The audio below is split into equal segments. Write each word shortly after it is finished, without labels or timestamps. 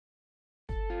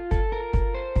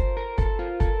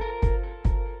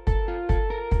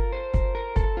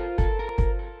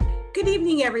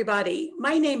evening, everybody.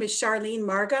 My name is Charlene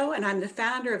Margot, and I'm the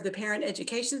founder of the Parent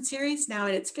Education Series, now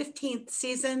in its 15th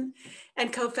season,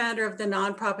 and co-founder of the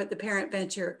nonprofit, The Parent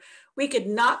Venture. We could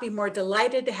not be more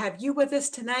delighted to have you with us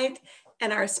tonight,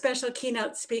 and our special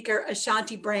keynote speaker,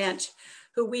 Ashanti Branch,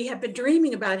 who we have been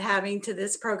dreaming about having to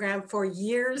this program for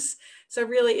years. So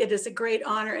really, it is a great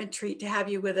honor and treat to have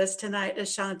you with us tonight,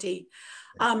 Ashanti.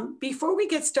 Before we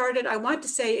get started, I want to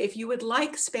say if you would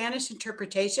like Spanish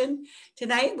interpretation,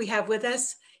 tonight we have with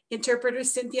us interpreter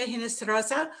Cynthia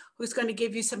Hinestrosa, who's going to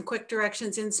give you some quick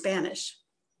directions in Spanish.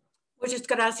 Muchas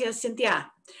gracias, Cynthia.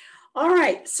 All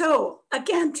right, so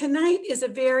again, tonight is a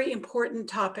very important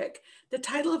topic. The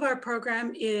title of our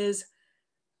program is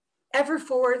Ever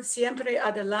Forward, Siempre,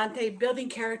 Adelante, Building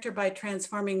Character by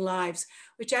Transforming Lives,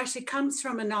 which actually comes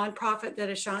from a nonprofit that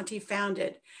Ashanti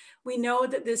founded. We know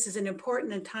that this is an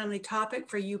important and timely topic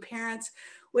for you parents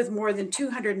with more than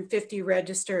 250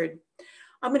 registered.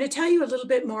 I'm going to tell you a little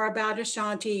bit more about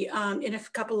Ashanti in a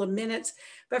couple of minutes,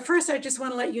 but first I just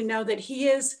want to let you know that he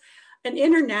is an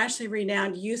internationally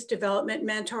renowned youth development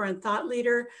mentor and thought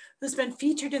leader who's been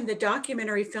featured in the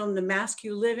documentary film The Mask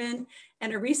You Live In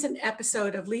and a recent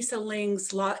episode of Lisa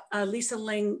Ling's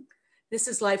This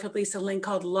is Life with Lisa Ling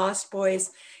called Lost Boys.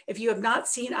 If you have not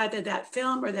seen either that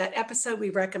film or that episode,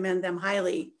 we recommend them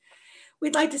highly.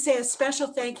 We'd like to say a special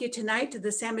thank you tonight to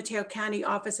the San Mateo County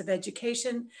Office of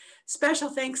Education. Special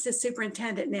thanks to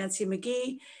Superintendent Nancy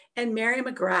McGee and Mary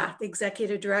McGrath,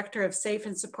 Executive Director of Safe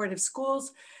and Supportive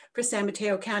Schools for San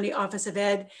Mateo County Office of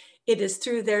Ed. It is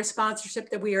through their sponsorship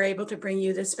that we are able to bring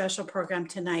you this special program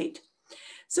tonight.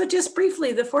 So just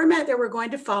briefly, the format that we're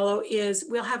going to follow is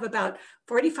we'll have about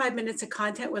 45 minutes of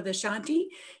content with Ashanti.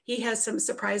 He has some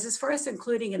surprises for us,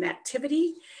 including an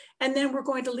activity. And then we're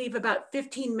going to leave about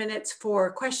 15 minutes for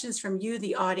questions from you,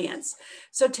 the audience.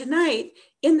 So tonight,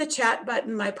 in the chat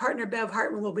button, my partner Bev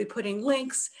Hartman will be putting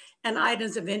links and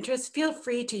items of interest. Feel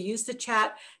free to use the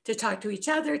chat to talk to each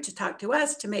other, to talk to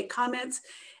us, to make comments.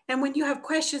 And when you have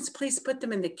questions, please put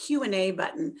them in the Q&A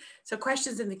button. So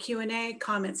questions in the Q&A,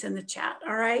 comments in the chat,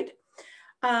 all right?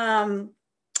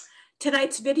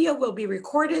 Tonight's video will be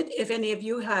recorded. If any of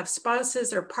you have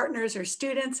spouses or partners or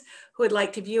students who would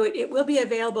like to view it, it will be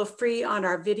available free on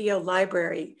our video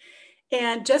library.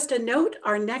 And just a note,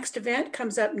 our next event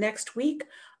comes up next week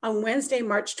on Wednesday,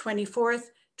 March 24th,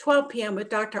 12 p.m. with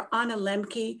Dr. Anna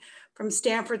Lemke from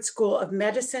Stanford School of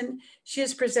Medicine. She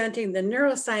is presenting the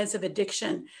neuroscience of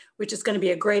addiction, which is going to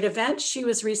be a great event. She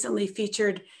was recently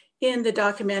featured in the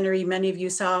documentary many of you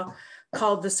saw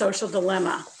called The Social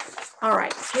Dilemma. All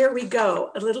right, here we go.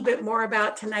 A little bit more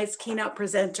about tonight's keynote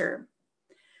presenter.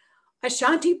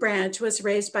 Ashanti Branch was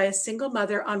raised by a single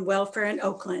mother on welfare in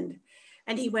Oakland,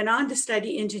 and he went on to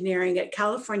study engineering at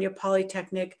California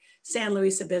Polytechnic, San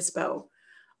Luis Obispo.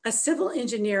 A civil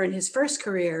engineer in his first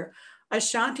career,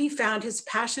 Ashanti found his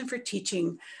passion for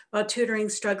teaching while tutoring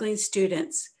struggling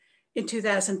students. In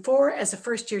 2004, as a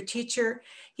first-year teacher,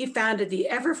 he founded the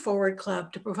Ever Forward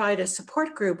Club to provide a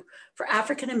support group for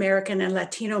African American and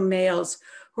Latino males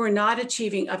who are not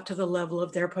achieving up to the level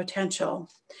of their potential.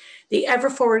 The Ever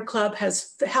Forward Club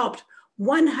has helped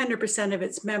 100% of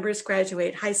its members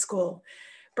graduate high school.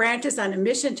 Branch is on a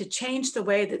mission to change the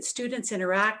way that students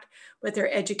interact with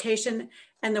their education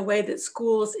and the way that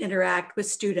schools interact with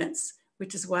students,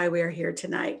 which is why we are here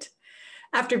tonight.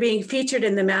 After being featured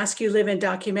in the Mask You Live In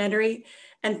documentary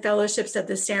and fellowships of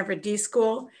the Stanford D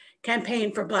School,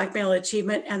 Campaign for Black Male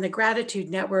Achievement, and the Gratitude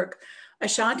Network,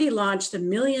 Ashanti launched the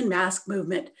Million Mask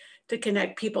Movement to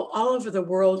connect people all over the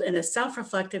world in a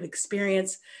self-reflective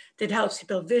experience that helps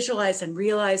people visualize and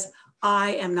realize,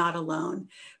 I am not alone.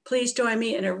 Please join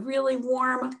me in a really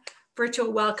warm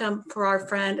virtual welcome for our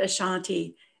friend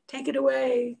Ashanti. Take it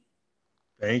away.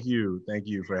 Thank you. Thank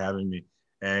you for having me.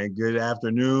 And good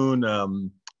afternoon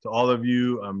to all of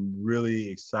you. I'm really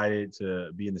excited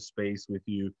to be in the space with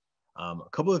you. A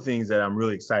couple of things that I'm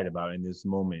really excited about in this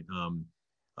moment.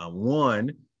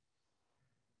 One,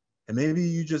 and maybe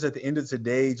you just at the end of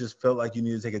today just felt like you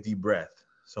need to take a deep breath.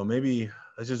 So maybe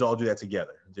let's just all do that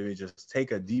together. Maybe just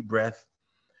take a deep breath.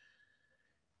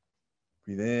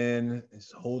 Breathe in,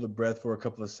 just hold the breath for a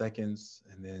couple of seconds,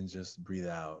 and then just breathe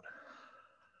out.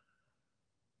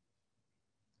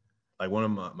 Like one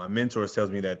of my mentors tells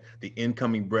me that the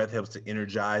incoming breath helps to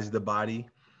energize the body,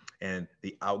 and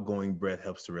the outgoing breath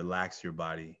helps to relax your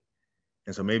body.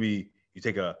 And so maybe you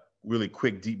take a really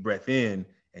quick deep breath in,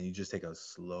 and you just take a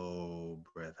slow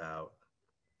breath out.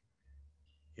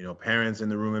 parents in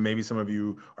the room, and maybe some of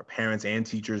you are parents and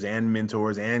teachers and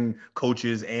mentors and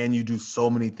coaches, and you do so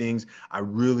many things. I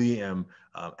really am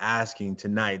asking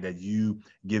tonight that you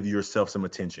give yourself some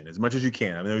attention as much as you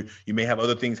can. I mean, you may have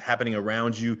other things happening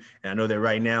around you, and I know that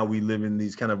right now we live in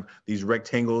these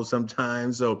rectangles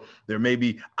sometimes, so there may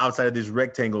be outside of this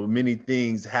rectangle many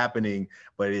things happening.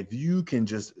 But if you can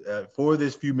just for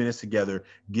this few minutes together,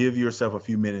 give yourself a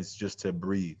few minutes just to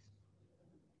breathe.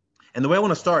 And the way I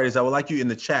want to start is I would like you in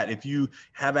the chat, if you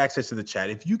have access to the chat,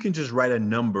 if you can just write a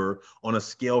number on a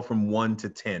scale from 1 to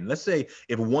 10. Let's say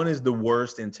if 1 is the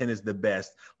worst and 10 is the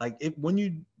best, like when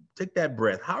you take that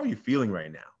breath, how are you feeling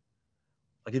right now?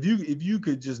 Like if you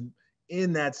could just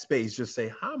in that space just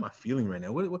say, how am I feeling right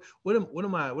now? What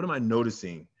am I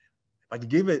noticing? If I could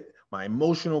give it my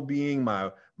emotional being,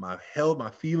 my health, my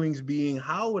feelings being,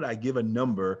 how would I give a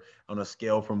number on a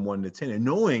scale from 1 to 10? And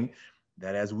knowing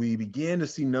that as we begin to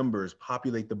see numbers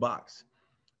populate the box,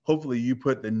 hopefully you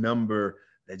put the number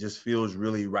that just feels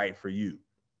really right for you.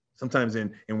 Sometimes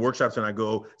in workshops when I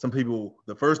go, some people,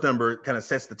 the first number kind of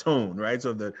sets the tone, right?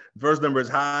 So if the first number is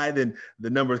high, then the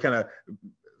numbers kind of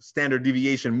standard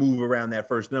deviation move around that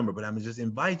first number. But I'm gonna just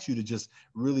invite you to just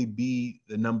really be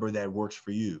the number that works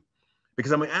for you.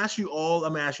 Because I'm gonna ask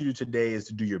you today is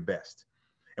to do your best.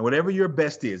 And whatever your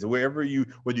best is, whether you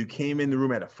came in the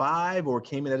room at a 5 or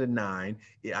came in at a 9,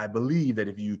 I believe that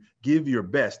if you give your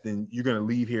best, then you're going to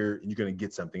leave here and you're going to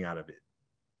get something out of it.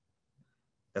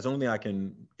 That's the only thing I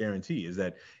can guarantee, is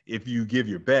that if you give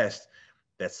your best,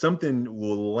 that something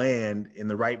will land in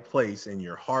the right place in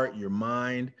your heart, your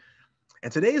mind.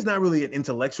 And today is not really an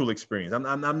intellectual experience.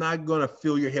 I'm not going to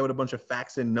fill your head with a bunch of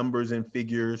facts and numbers and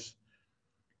figures.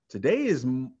 Today is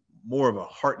more of a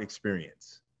heart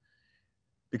experience.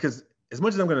 Because as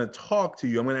much as I'm going to talk to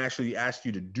you, I'm going to actually ask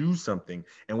you to do something.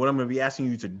 And what I'm going to be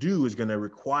asking you to do is going to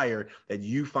require that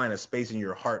you find a space in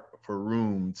your heart for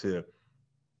room to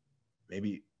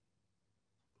maybe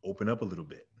open up a little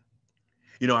bit.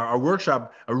 Our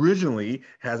workshop originally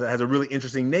has a really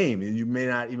interesting name. And you may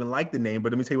not even like the name,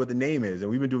 but let me tell you what the name is. And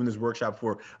we've been doing this workshop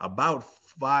for about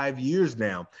 5 years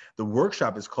now. The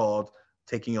workshop is called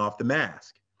Taking Off the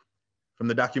Mask. From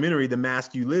the documentary, The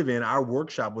Mask You Live In, our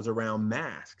workshop was around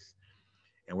masks.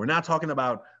 And we're not talking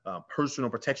about personal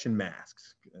protection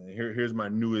masks. Here's my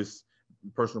newest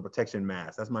personal protection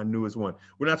mask. That's my newest one.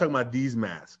 We're not talking about these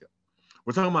masks.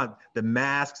 We're talking about the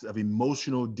masks of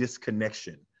emotional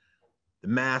disconnection, the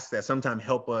masks that sometimes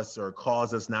help us or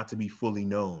cause us not to be fully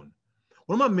known.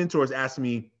 One of my mentors asked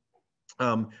me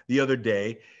the other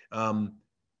day,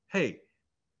 hey,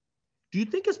 do you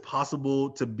think it's possible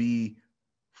to be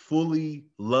fully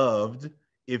loved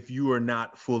if you are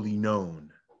not fully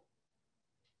known?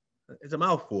 It's a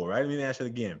mouthful, right? Let me ask it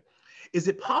again. Is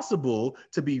it possible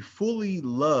to be fully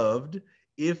loved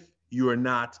if you are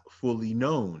not fully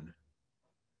known?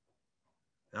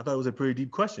 And I thought it was a pretty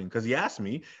deep question, because he asked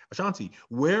me, Ashanti,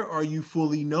 where are you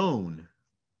fully known?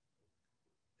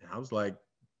 And I was like,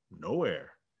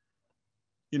 nowhere.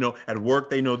 At work,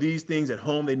 they know these things. At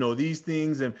home, they know these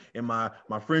things. And in my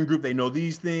friend group, they know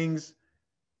these things.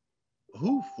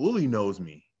 Who fully knows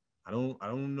me? I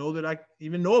don't know that I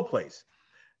even know a place.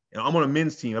 I'm on a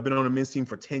men's team. I've been on a men's team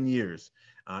for 10 years.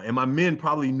 And my men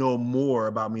probably know more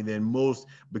about me than most,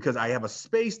 because I have a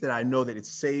space that I know that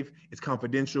it's safe, it's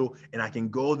confidential, and I can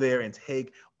go there and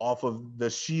take off of the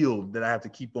shield that I have to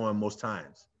keep on most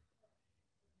times.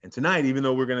 And tonight, even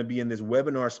though we're going to be in this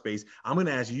webinar space, I'm going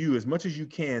to ask you as much as you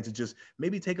can to just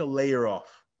maybe take a layer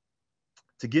off,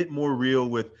 to get more real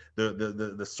with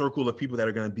the circle of people that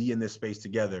are going to be in this space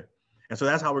together. And so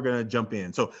that's how we're going to jump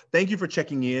in. So thank you for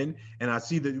checking in. And I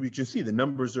see that we can see the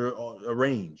numbers are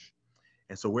arranged.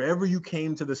 And so wherever you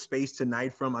came to the space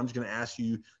tonight from, I'm just going to ask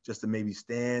you just to maybe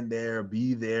stand there,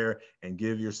 be there, and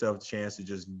give yourself a chance to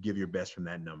just give your best from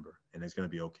that number. And it's going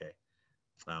to be okay.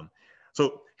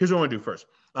 So here's what I want to do first.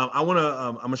 I'm going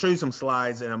to show you some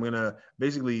slides, and I'm going to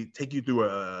basically take you through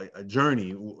a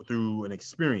journey, through an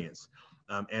experience.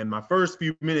 And my first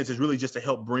few minutes is really just to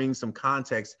help bring some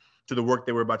context to the work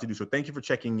that we're about to do. So thank you for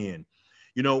checking in.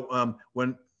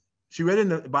 When she read in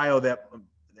the bio that,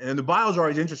 and the bios are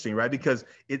always interesting, right? Because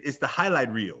it's the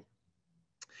highlight reel.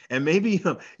 And maybe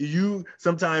you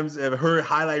sometimes have heard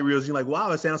highlight reels. You're like,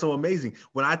 wow, it sounds so amazing.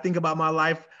 When I think about my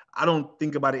life, I don't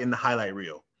think about it in the highlight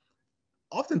reel.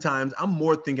 Oftentimes, I'm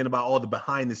more thinking about all the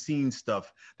behind the scenes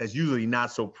stuff that's usually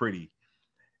not so pretty.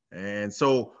 And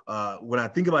so when I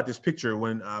think about this picture,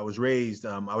 when I was raised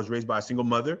by a single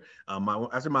mother.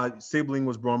 After my sibling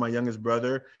was born, my youngest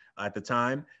brother at the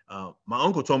time, my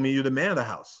uncle told me, you're the man of the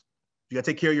house. You got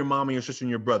to take care of your mom and your sister and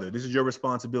your brother. This is your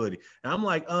responsibility. And I'm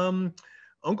like,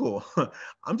 Uncle,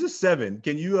 I'm just 7.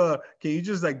 Can you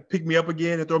just like pick me up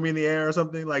again and throw me in the air or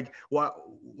something? Like, why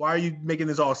are you making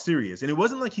this all serious? And it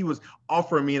wasn't like he was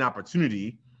offering me an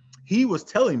opportunity. He was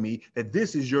telling me that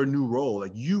this is your new role.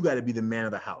 Like, you got to be the man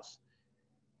of the house.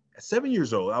 At 7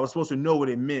 years old, I was supposed to know what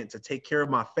it meant to take care of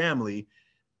my family.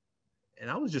 And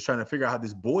I was just trying to figure out how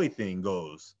this boy thing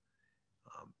goes.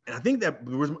 And I think that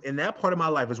was in that part of my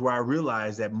life is where I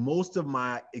realized that most of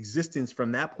my existence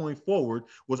from that point forward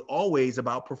was always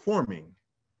about performing.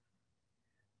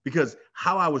 Because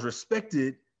how I was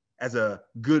respected as a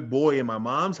good boy in my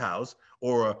mom's house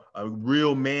or a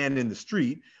real man in the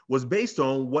street was based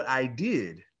on what I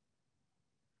did.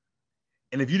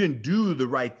 And if you didn't do the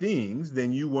right things,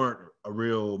 then you weren't a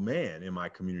real man in my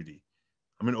community.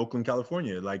 I'm in Oakland,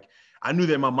 California. Like, I knew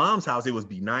that in my mom's house, it was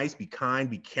be nice, be kind,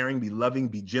 be caring, be loving,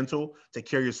 be gentle, take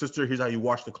care of your sister. Here's how you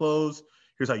wash the clothes.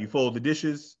 Here's how you fold the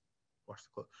dishes. Wash the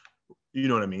clothes. You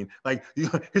know what I mean? Like,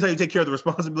 here's how you take care of the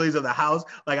responsibilities of the house.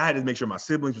 Like, I had to make sure my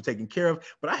siblings were taken care of,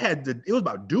 but it was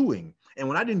about doing. And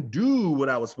when I didn't do what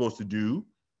I was supposed to do,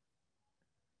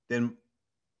 then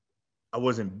I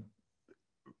wasn't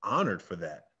honored for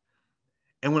that.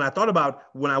 And when I thought about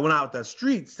when I went out the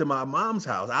streets to my mom's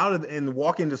house, and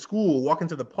walking to school, walking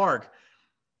to the park,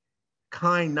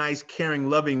 kind, nice, caring,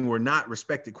 loving were not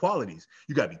respected qualities.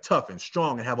 You got to be tough and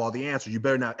strong and have all the answers. You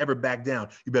better not ever back down.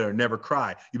 You better never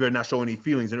cry. You better not show any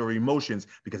feelings or emotions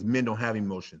because men don't have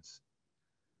emotions.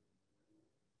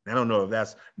 I don't know if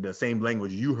that's the same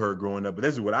language you heard growing up, but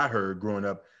this is what I heard growing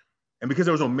up. And because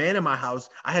there was no man in my house,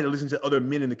 I had to listen to other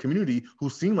men in the community who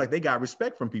seemed like they got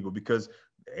respect from people because,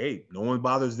 hey, no one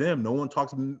bothers them. No one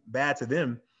talks bad to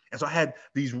them. And so I had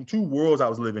these two worlds I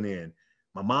was living in.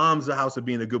 My mom's house of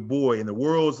being a good boy and the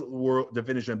world's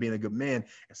definition of being a good man.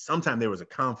 And sometimes there was a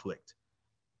conflict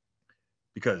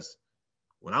because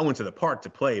when I went to the park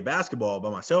to play basketball by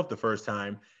myself the first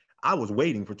time, I was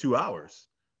waiting for 2 hours.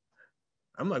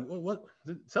 I'm like, what?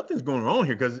 Something's going on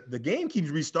here because the game keeps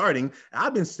restarting.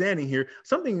 I've been standing here.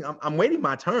 I'm waiting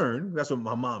my turn. That's what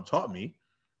my mom taught me.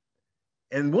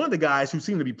 And one of the guys who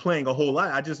seemed to be playing a whole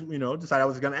lot, I just, decided I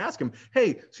was going to ask him,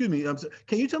 hey, excuse me,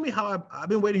 can you tell me how I've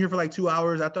been waiting here for like 2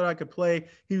 hours? I thought I could play.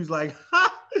 He was like,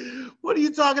 ha, what are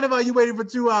you talking about? You waiting for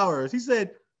 2 hours? He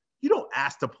said, you don't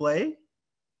ask to play.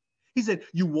 He said,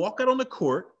 you walk out on the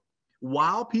court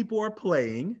while people are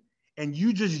playing and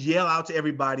you just yell out to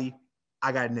everybody,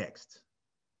 I got next.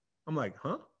 I'm like,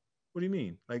 huh? What do you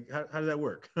mean? Like, how does that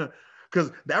work?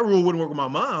 Because that rule wouldn't work with my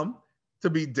mom to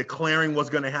be declaring what's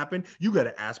going to happen. You got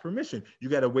to ask permission. You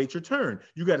got to wait your turn.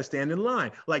 You got to stand in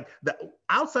line. Like,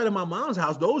 outside of my mom's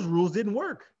house, those rules didn't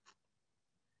work.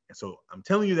 And so I'm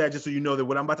telling you that just so you know that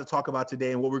what I'm about to talk about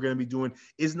today and what we're going to be doing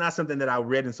is not something that I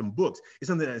read in some books. It's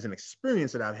something that is an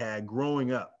experience that I've had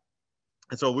growing up.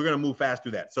 And so we're going to move fast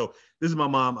through that. So this is my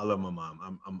mom. I love my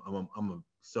mom. I'm a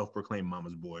self-proclaimed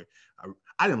mama's boy.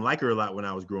 I didn't like her a lot when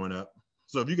I was growing up.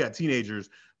 So if you got teenagers,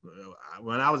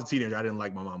 when I was a teenager, I didn't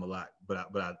like my mom a lot, but I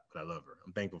love her.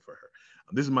 I'm thankful for her.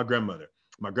 This is my grandmother.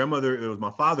 My grandmother, it was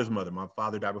my father's mother. My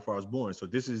father died before I was born. So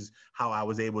this is how I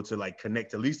was able to like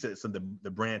connect to Lisa, so the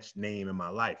branch name in my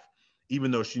life,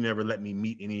 even though she never let me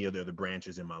meet any of the other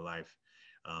branches in my life.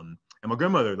 And my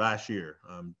grandmother last year,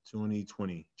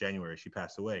 2020, January, she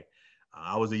passed away.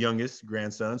 I was the youngest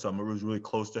grandson, so I was really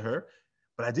close to her,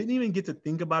 but I didn't even get to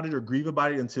think about it or grieve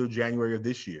about it until January of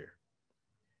this year.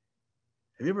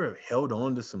 Have you ever held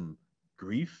on to some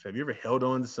grief? Have you ever held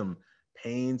on to some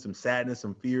pain, some sadness,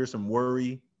 some fear, some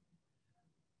worry?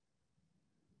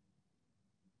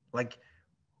 Like,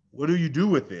 what do you do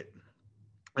with it?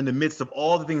 In the midst of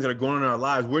all the things that are going on in our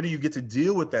lives, where do you get to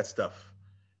deal with that stuff?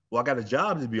 Well, I got a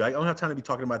job to do. I don't have time to be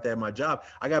talking about that in my job.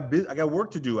 I got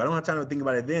work to do. I don't have time to think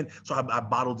about it then. So I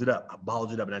bottled it up. I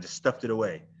bottled it up and I just stuffed it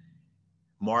away.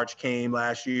 March came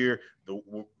last year.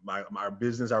 Our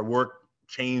business, our work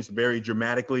changed very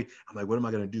dramatically. I'm like, what am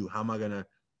I going to do? How am I going to?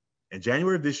 And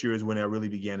January of this year is when I really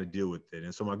began to deal with it.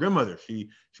 And so my grandmother, she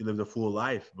lived a full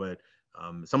life, but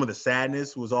some of the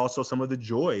sadness was also some of the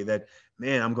joy that,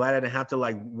 man, I'm glad I didn't have to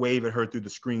like wave at her through the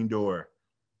screen door.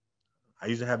 I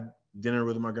used to have dinner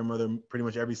with my grandmother pretty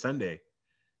much every Sunday.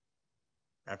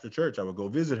 After church, I would go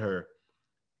visit her.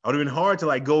 I would have been hard to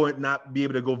like go and not be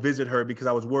able to go visit her because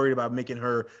I was worried about making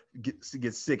her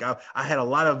get sick. I had a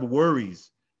lot of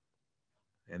worries.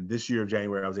 And this year of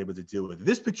January, I was able to deal with it.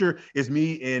 This picture is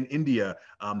me in India.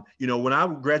 When I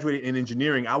graduated in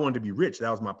engineering, I wanted to be rich.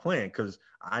 That was my plan because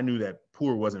I knew that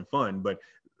poor wasn't fun. But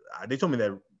they told me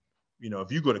that,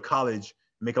 if you go to college,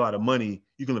 make a lot of money,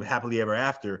 you can live happily ever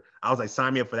after. I was like,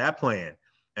 sign me up for that plan.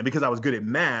 And because I was good at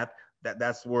math,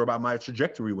 that's where about my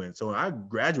trajectory went. So when I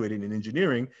graduated in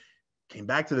engineering, came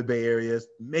back to the Bay Area,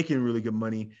 making really good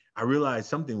money. I realized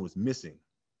something was missing.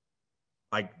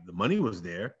 Like the money was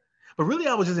there, but really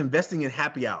I was just investing in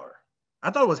happy hour. I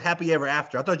thought it was happy ever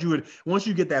after. I thought you would, once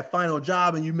you get that final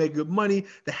job and you make good money,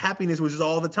 the happiness was just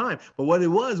all the time. But what it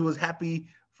was happy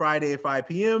Friday at 5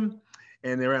 p.m.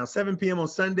 And around 7 p.m. on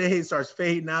Sunday, it starts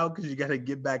fading out because you got to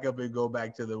get back up and go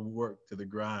back to the work, to the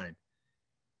grind.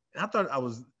 And I thought I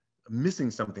was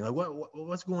missing something. Like,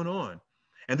 what's going on?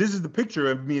 And this is the picture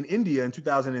of me in India in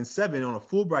 2007 on a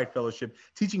Fulbright fellowship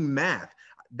teaching math.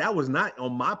 That was not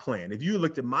on my plan. If you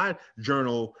looked at my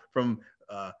journal from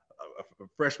a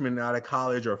freshman out of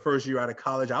college or first year out of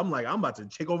college, I'm like, I'm about to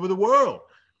take over the world.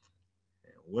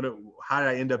 How did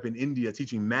I end up in India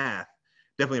teaching math?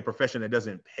 Definitely a profession that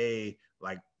doesn't pay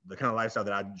like the kind of lifestyle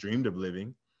that I dreamed of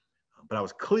living. But I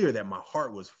was clear that my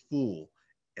heart was full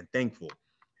and thankful.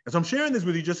 And so I'm sharing this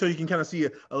with you just so you can kind of see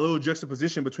a little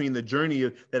juxtaposition between the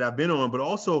journey that I've been on, but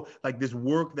also like this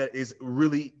work that is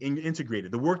really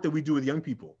integrated, the work that we do with young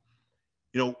people.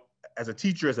 You know, as a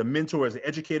teacher, as a mentor, as an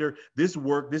educator, this is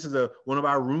one of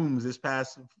our rooms this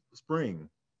past spring.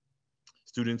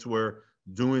 Students were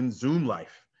doing Zoom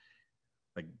life.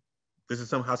 Like this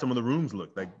is how some of the rooms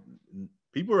look. Like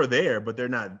people are there, but they're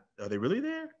not. Are they really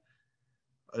there?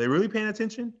 Are they really paying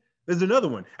attention? There's another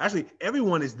one. Actually,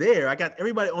 everyone is there. I got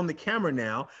everybody on the camera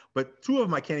now, but two of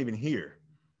them I can't even hear.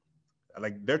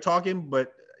 Like they're talking,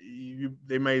 but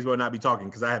they may as well not be talking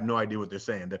because I have no idea what they're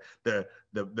saying.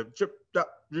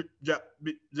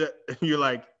 You're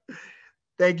like,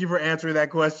 thank you for answering that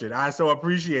question. I so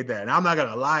appreciate that. And I'm not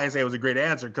gonna lie and say it was a great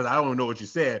answer because I don't know what you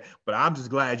said, but I'm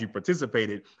just glad you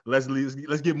participated. Let's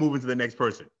get moving to the next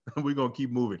person. We're gonna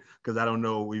keep moving because I don't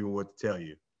know even what to tell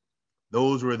you.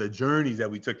 Those were the journeys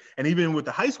that we took. And even with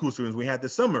the high school students we had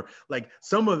this summer, like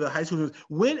some of the high school students,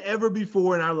 whenever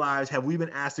before in our lives have we been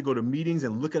asked to go to meetings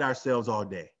and look at ourselves all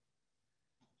day?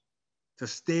 To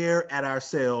stare at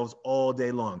ourselves all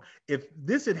day long. If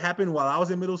this had happened while I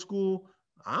was in middle school,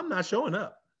 I'm not showing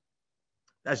up.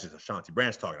 That's just Ashanti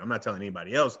Branch talking. I'm not telling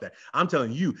anybody else that. I'm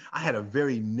telling you, I had a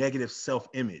very negative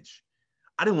self-image.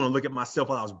 I didn't want to look at myself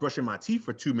while I was brushing my teeth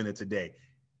for 2 minutes a day.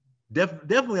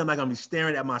 Definitely, I'm not going to be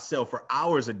staring at myself for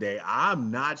hours a day. I'm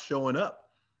not showing up.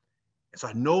 And so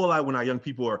I know like when our young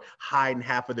people are hiding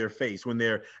half of their face, when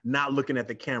they're not looking at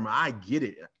the camera, I get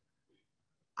it.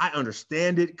 I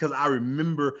understand it because I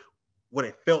remember what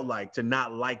it felt like to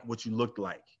not like what you looked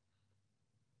like.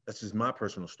 That's just my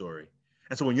personal story.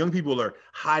 And so when young people are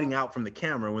hiding out from the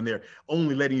camera, when they're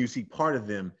only letting you see part of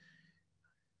them,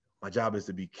 my job is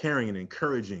to be caring and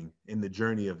encouraging in the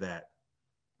journey of that.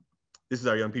 This is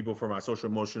our young people from our Social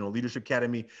Emotional Leadership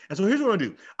Academy. And so here's what I'm gonna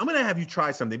do. I'm gonna have you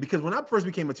try something because when I first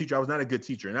became a teacher, I was not a good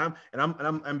teacher.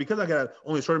 And because I got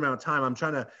only a short amount of time,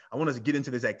 I want us to get into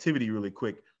this activity really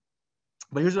quick.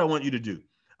 But here's what I want you to do.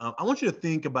 I want you to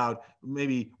think about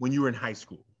maybe when you were in high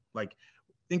school. Like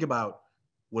think about,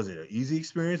 was it an easy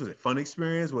experience? Was it a fun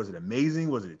experience? Was it amazing?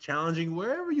 Was it challenging?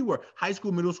 Wherever you were, high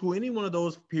school, middle school, any one of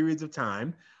those periods of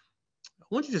time, I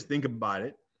want you to just think about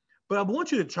it. But I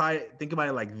want you to think about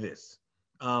it like this.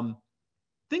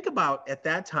 Think about at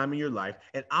that time in your life,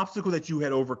 an obstacle that you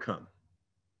had overcome.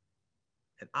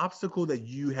 An obstacle that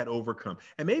you had overcome.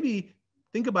 And maybe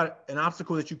think about an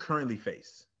obstacle that you currently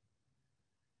face.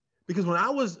 Because when I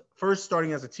was first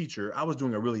starting as a teacher, I was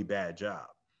doing a really bad job.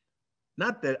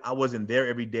 Not that I wasn't there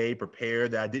every day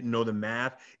prepared, that I didn't know the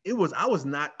math.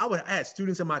 I had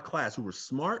students in my class who were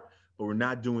smart, but were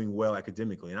not doing well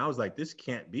academically. And I was like, this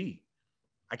can't be.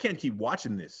 I can't keep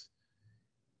watching this.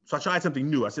 So I tried something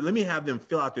new. I said, let me have them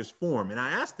fill out this form. And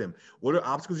I asked them, what are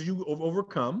obstacles you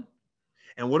overcome?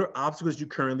 And what are obstacles you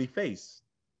currently face?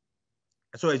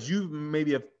 And so as you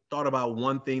maybe have thought about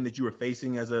one thing that you were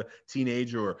facing as a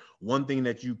teenager or one thing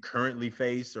that you currently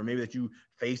face or maybe that you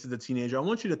faced as a teenager, I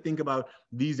want you to think about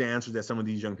these answers that some of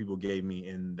these young people gave me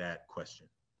in that question.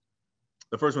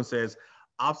 The first one says,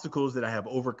 obstacles that I have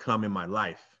overcome in my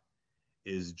life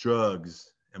is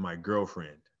drugs and my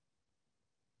girlfriend.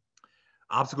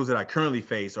 Obstacles that I currently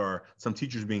face are some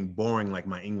teachers being boring like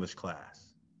my English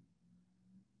class.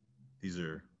 These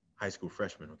are high school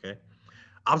freshmen, okay?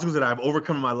 Obstacles that I've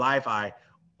overcome in my life, I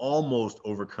almost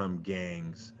overcome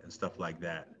gangs and stuff like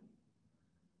that.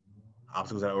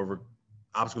 Obstacles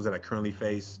that I currently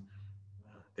face,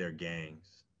 they're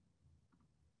gangs.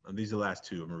 And these are the last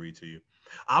two I'm gonna read to you.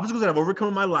 Obstacles that I've overcome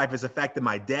in my life is the fact that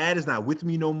my dad is not with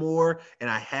me no more, and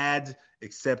I had to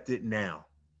accept it now.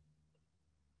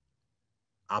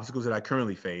 Obstacles that I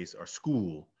currently face are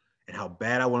school and how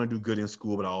bad I want to do good in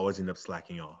school, but I always end up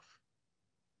slacking off.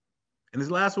 And this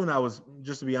last one, I was,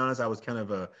 just to be honest, I was kind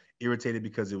of irritated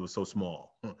because it was so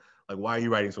small. Like, why are you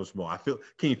writing so small?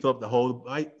 Can you fill up the whole,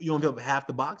 you don't fill up half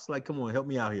the box? Like, come on, help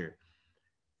me out here.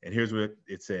 And here's what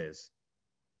it says.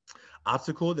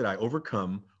 Obstacle that I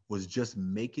overcome was just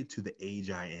make it to the age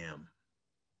I am.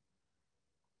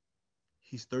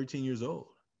 He's 13 years old,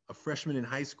 a freshman in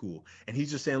high school. And he's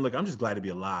just saying, look, I'm just glad to be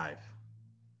alive.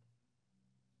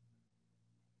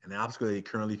 And the obstacle that he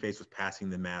currently faced was passing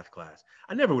the math class.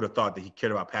 I never would have thought that he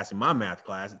cared about passing my math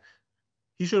class.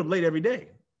 He showed up late every day.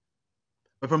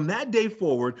 But from that day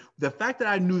forward, the fact that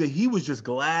I knew that he was just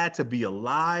glad to be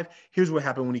alive, here's what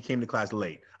happened when he came to class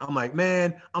late. I'm like,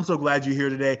 man, I'm so glad you're here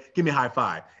today. Give me a high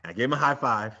five. And I gave him a high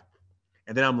five.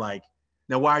 And then I'm like,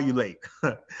 now why are you late?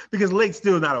 Because late's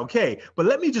still not okay. But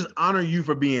let me just honor you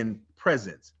for being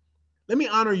present. Let me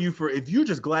honor you for, if you're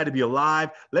just glad to be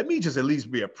alive, let me just at least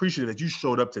be appreciative that you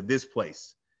showed up to this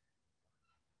place.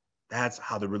 That's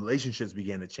how the relationships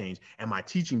began to change, and my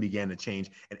teaching began to change,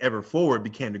 and Ever Forward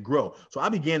began to grow. So I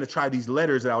began to try these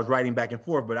letters that I was writing back and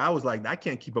forth, but I was like, I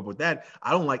can't keep up with that.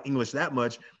 I don't like English that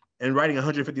much, and writing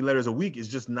 150 letters a week is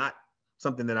just not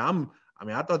something that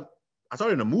I thought I saw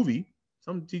it in a movie.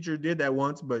 Some teacher did that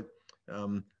once, but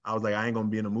I was like, I ain't gonna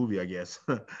be in a movie, I guess.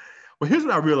 But here's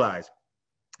what I realized.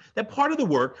 That part of the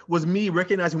work was me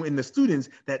recognizing in the students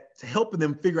that helping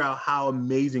them figure out how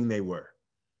amazing they were.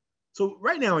 So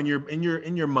right now in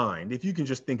your mind, if you can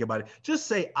just think about it, just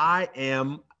say I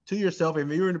am to yourself. If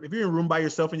you're in a room by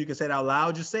yourself and you can say it out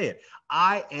loud, just say it.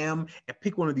 I am, and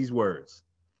pick one of these words.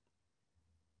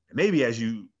 And maybe as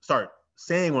you start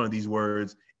saying one of these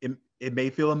words, it may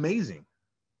feel amazing.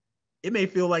 It may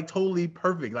feel like totally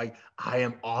perfect, like I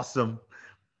am awesome.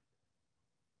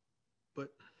 But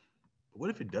what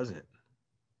if it doesn't?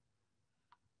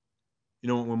 You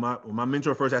know, when my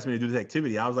mentor first asked me to do this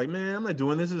activity, I was like, man, I'm not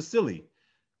doing this. This is silly.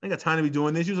 I ain't got time to be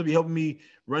doing this. You're supposed to be helping me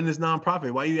run this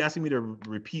nonprofit. Why are you asking me to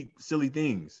repeat silly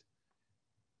things?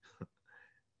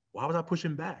 Why was I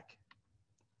pushing back?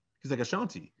 He's like,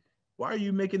 Ashanti, why are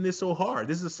you making this so hard?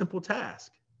 This is a simple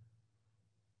task.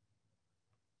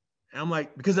 And I'm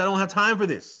like, because I don't have time for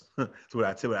this.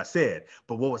 That's what I said.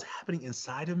 But what was happening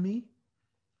inside of me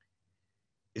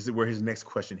is where his next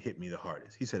question hit me the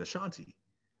hardest. He said, Ashanti,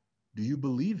 do you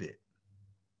believe it?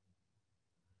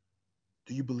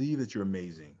 Do you believe that you're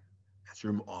amazing, that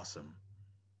you're awesome,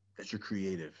 that you're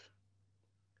creative?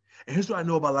 And here's what I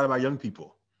know about a lot of our young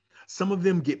people. Some of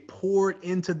them get poured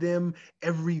into them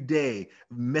every day,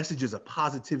 messages of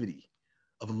positivity,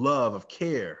 of love, of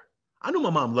care. I knew my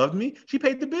mom loved me. She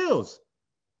paid the bills.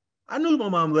 I knew my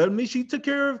mom loved me. She took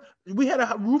care of, we had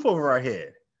a roof over our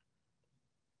head.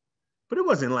 But it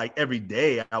wasn't like every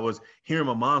day I was hearing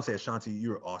my mom say, Ashanti,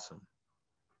 you're awesome.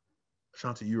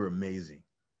 Ashanti, you're amazing.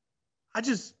 I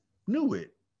just knew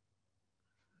it.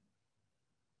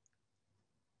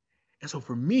 And so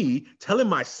for me, telling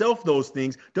myself those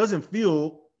things doesn't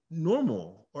feel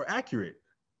normal or accurate,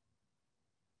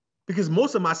 because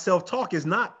most of my self-talk is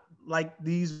not like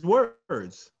these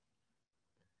words.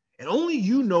 And only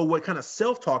you know what kind of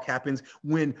self-talk happens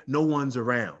when no one's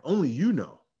around. Only you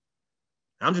know.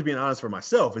 I'm just being honest for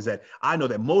myself, is that I know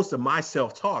that most of my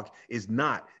self-talk is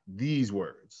not these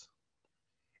words.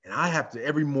 And I have to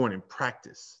every morning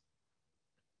practice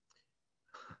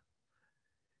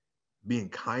being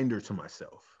kinder to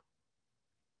myself.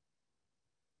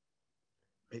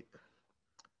 I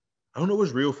don't know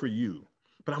what's real for you,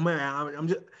 but I'm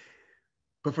just,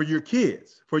 but for your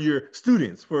kids, for your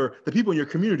students, for the people in your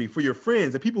community, for your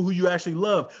friends, the people who you actually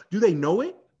love, do they know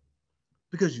it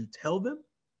because you tell them?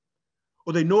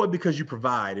 Or they know it because you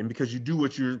provide and because you do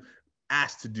what you're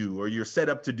asked to do or you're set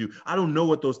up to do? I don't know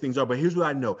what those things are, but here's what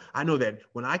I know. I know that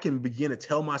when I can begin to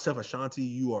tell myself, Ashanti,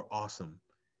 you are awesome,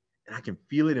 and I can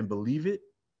feel it and believe it,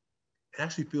 it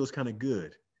actually feels kind of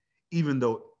good, even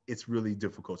though it's really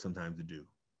difficult sometimes to do.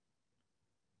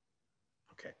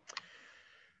 Okay.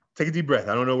 Take a deep breath.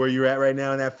 I don't know where you're at right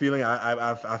now in that feeling.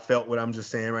 I felt what I'm just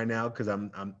saying right now because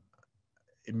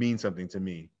it means something to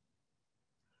me.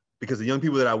 Because the young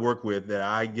people that I work with, that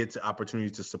I get the opportunity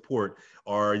to support,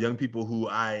 are young people who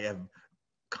I have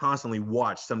constantly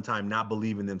watched sometime not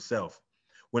believe in themselves.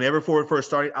 Whenever Forward first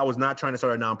started, I was not trying to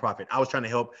start a nonprofit. I was trying to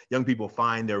help young people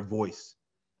find their voice.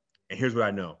 And here's what I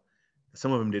know.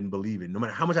 Some of them didn't believe it. No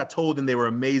matter how much I told them they were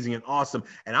amazing and awesome.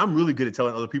 And I'm really good at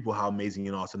telling other people how amazing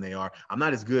and awesome they are. I'm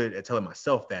not as good at telling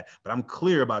myself that, but I'm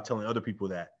clear about telling other people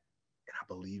that. And I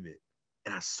believe it.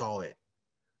 And I saw it.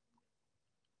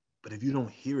 But if you don't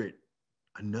hear it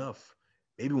enough,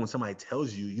 maybe when somebody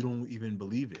tells you, you don't even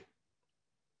believe it.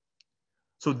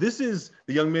 So this is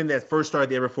the young men that first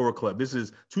started the Ever Forward Club. This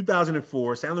is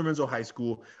 2004, San Lorenzo High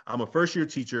School. I'm a first-year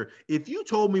teacher. If you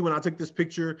told me when I took this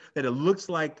picture that it looks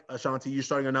like, Ashanti, you're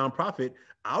starting a nonprofit,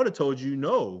 I would have told you,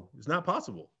 no, it's not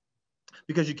possible.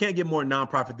 Because you can't get more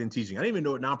nonprofit than teaching. I didn't even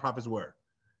know what nonprofits were.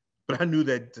 But I knew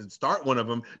that to start one of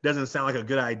them doesn't sound like a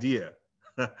good idea.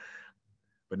 But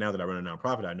now that I run a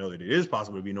nonprofit, I know that it is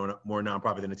possible to be more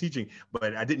nonprofit than a teaching,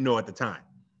 but I didn't know at the time.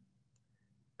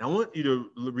 I want you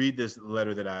to read this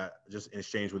letter that I just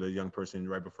exchanged with a young person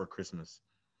right before Christmas.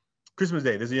 Christmas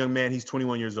Day, there's a young man, he's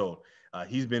 21 years old.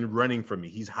 He's been running from me.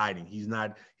 He's hiding. He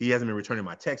hasn't been returning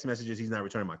my text messages. He's not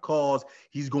returning my calls.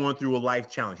 He's going through a life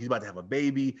challenge. He's about to have a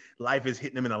baby. Life is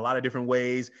hitting him in a lot of different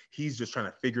ways. He's just trying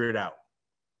to figure it out.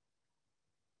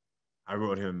 I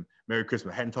wrote him, Merry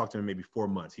Christmas. I hadn't talked to him in maybe 4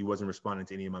 months. He wasn't responding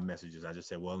to any of my messages. I just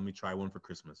said, well, let me try one for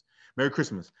Christmas. Merry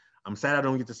Christmas. I'm sad I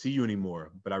don't get to see you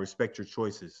anymore, but I respect your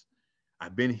choices.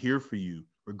 I've been here for you.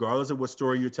 Regardless of what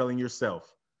story you're telling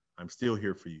yourself, I'm still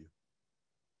here for you.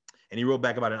 And he wrote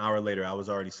back about an hour later. I was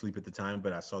already asleep at the time,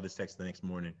 but I saw this text the next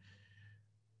morning.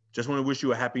 Just want to wish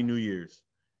you a happy New Year's.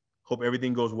 Hope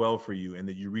everything goes well for you and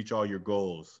that you reach all your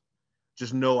goals.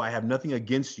 Just know I have nothing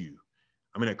against you.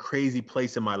 I'm in a crazy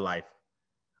place in my life.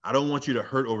 I don't want you to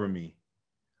hurt over me.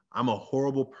 I'm a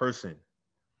horrible person.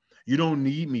 You don't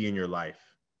need me in your life.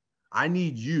 I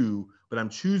need you, but I'm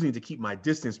choosing to keep my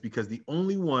distance because the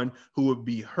only one who would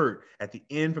be hurt at the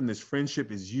end from this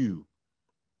friendship is you.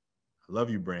 I love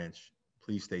you, Branch.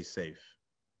 Please stay safe.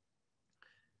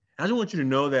 I just want you to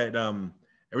know that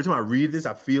every time I read this,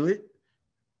 I feel it.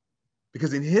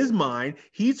 Because in his mind,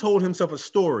 he told himself a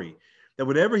story that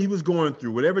whatever he was going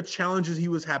through, whatever challenges he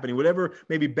was happening, whatever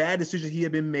maybe bad decisions he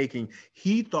had been making,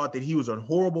 he thought that he was a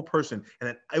horrible person and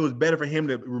that it was better for him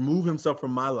to remove himself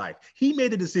from my life. He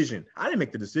made the decision. I didn't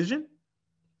make the decision.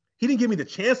 He didn't give me the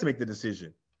chance to make the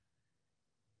decision.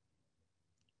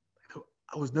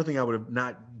 I was nothing I would have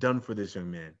not done for this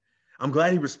young man. I'm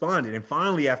glad he responded. And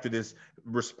finally, after this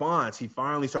response, he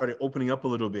finally started opening up a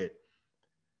little bit.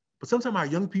 But sometimes our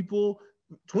young people,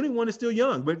 21 is still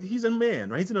young, but he's a man,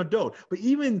 right? He's an adult. But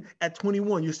even at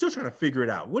 21, you're still trying to figure it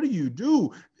out. What do you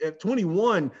do at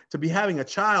 21 to be having a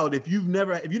child if you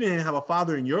didn't have a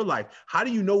father in your life? How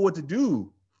do you know what to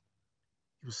do?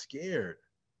 He was scared.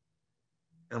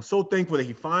 And I'm so thankful that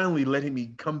he finally let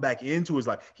me come back into his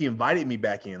life. He invited me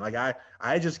back in. Like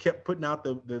I just kept putting out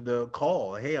the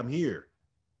call. Hey, I'm here.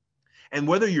 And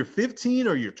whether you're 15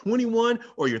 or you're 21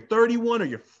 or you're 31 or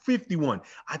you're 51,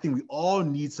 I think we all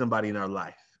need somebody in our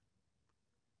life.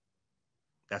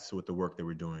 That's what the work that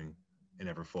we're doing in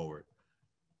Ever Forward.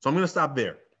 So I'm going to stop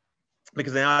there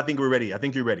because now I think we're ready. I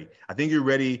think you're ready. I think you're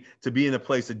ready to be in a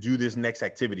place to do this next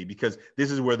activity because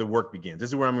this is where the work begins. This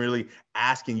is where I'm really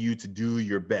asking you to do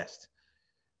your best.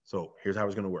 So here's how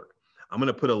it's going to work. I'm going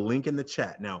to put a link in the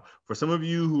chat. Now, for some of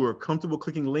you who are comfortable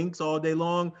clicking links all day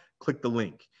long, click the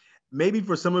link. Maybe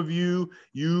for some of you,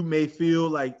 you may feel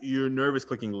like you're nervous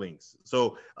clicking links.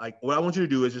 So like what I want you to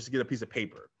do is just get a piece of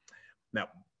paper. Now,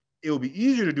 it will be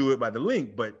easier to do it by the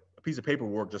link, but a piece of paper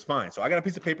will work just fine. So I got a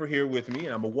piece of paper here with me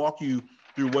and I'm gonna walk you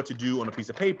through what to do on a piece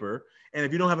of paper. And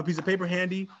if you don't have a piece of paper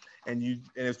handy and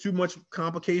it's too much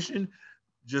complication,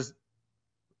 just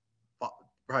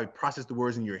probably process the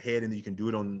words in your head and then you can do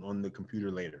it on the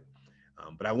computer later.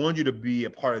 But I want you to be a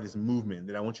part of this movement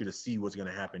that I want you to see what's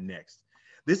gonna happen next.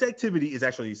 This activity is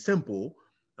actually simple,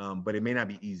 but it may not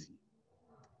be easy.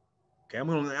 Okay, I'm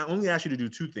going to only ask you to do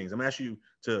two things. I'm going to ask you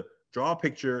to draw a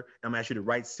picture, and I'm going to ask you to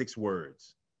write 6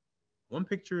 words. One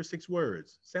picture, 6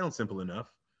 words. Sounds simple enough,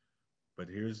 but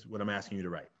here's what I'm asking you to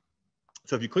write.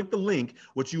 So if you click the link,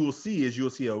 what you will see is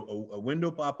you'll see a window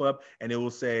pop up, and it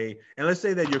will say, and let's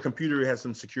say that your computer has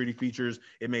some security features.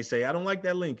 It may say, I don't like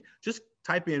that link. Just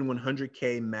type in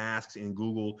 100K masks in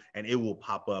Google, and it will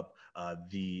pop up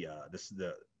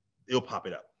it'll pop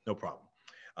it up, no problem.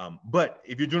 But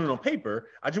if you're doing it on paper,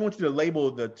 I just want you to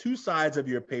label the 2 sides of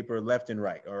your paper left and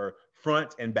right, or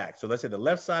front and back. So let's say the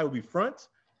left side will be front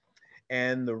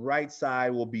and the right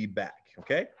side will be back,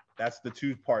 okay? That's the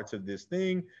 2 parts of this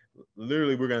thing.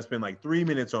 Literally, we're gonna spend like 3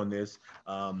 minutes on this.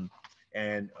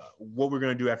 What we're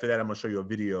gonna do after that, I'm gonna show you a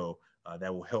video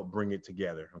that will help bring it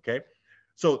together, okay?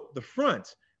 So the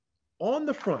front, on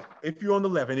the front, if you're on the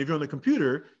left, and if you're on the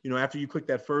computer, after you click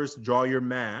that first, draw your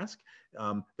mask,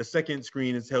 the second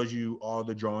screen, it tells you all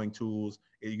the drawing tools.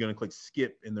 You're going to click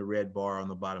skip in the red bar on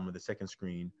the bottom of the second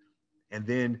screen. And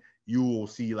then you will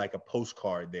see like a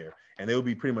postcard there. And they will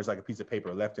be pretty much like a piece of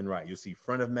paper, left and right. You'll see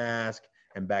front of mask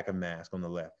and back of mask on the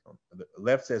left. The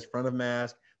left says front of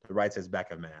mask, the right says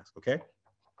back of mask, okay?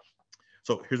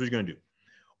 So here's what you're going to do.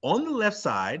 On the left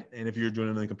side, and if you're doing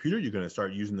it on the computer, you're going to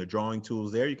start using the drawing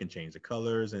tools there. You can change the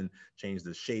colors and change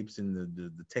the shapes and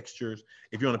the textures.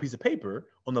 If you're on a piece of paper,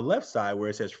 on the left side where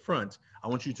it says front, I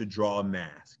want you to draw a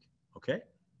mask, okay?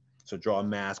 So draw a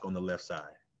mask on the left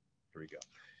side. Here we go.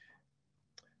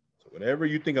 So whatever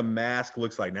you think a mask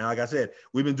looks like. Now, like I said,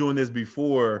 we've been doing this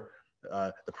before,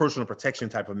 the personal protection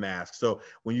type of mask. So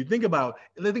when you think about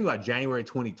January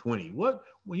 2020, when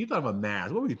you thought of a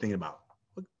mask, what were you thinking about?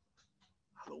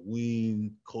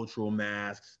 Halloween, cultural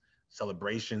masks,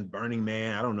 celebrations, Burning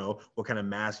Man. I don't know what kind of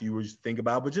mask you would think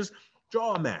about, but just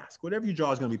draw a mask. Whatever you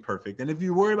draw is going to be perfect. And if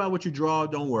you're worried about what you draw,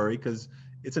 don't worry, because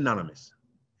it's anonymous.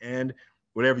 And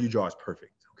whatever you draw is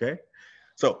perfect, okay?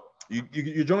 So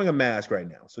you're drawing a mask right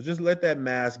now. So just let that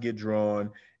mask get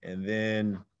drawn. And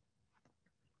then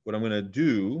what I'm going to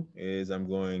do is I'm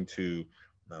going to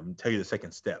tell you the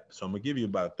second step. So I'm going to give you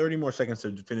about 30 more seconds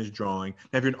to finish drawing.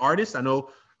 Now, if you're an artist, I know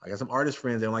I got some artist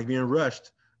friends that don't like being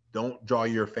rushed. Don't draw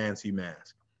your fancy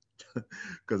mask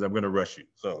because I'm going to rush you.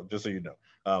 So just so you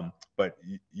know, but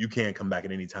you can come back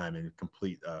at any time and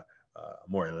complete a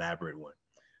more elaborate one.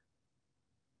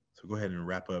 So go ahead and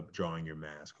wrap up drawing your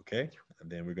mask, okay? And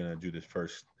then we're going to do the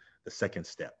second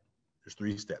step. There's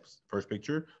 3 steps. First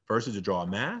is to draw a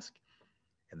mask.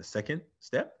 And the second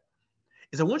step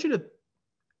is I want you to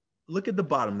look at the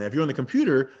bottom. Now, if you're on the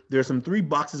computer, there's some 3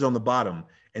 boxes on the bottom,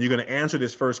 and you're going to answer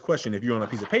this first question. If you're on a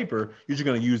piece of paper, you're just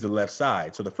going to use the left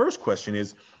side. So the first question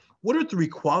is, what are 3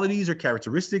 qualities or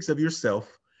characteristics of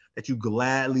yourself that you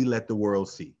gladly let the world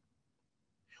see?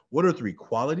 What are 3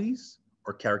 qualities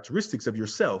or characteristics of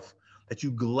yourself that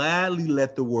you gladly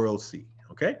let the world see?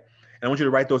 Okay. And I want you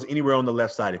to write those anywhere on the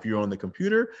left side. If you're on the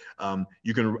computer,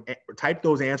 you can type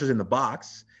those answers in the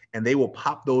box, and they will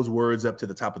pop those words up to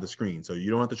the top of the screen. So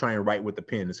you don't have to try and write with the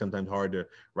pen. It's sometimes hard to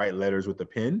write letters with the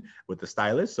pen, with the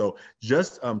stylus. So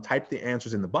just type the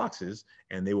answers in the boxes,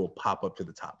 and they will pop up to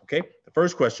the top, okay? The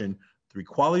first question, 3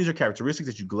 qualities or characteristics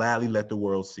that you gladly let the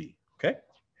world see, okay?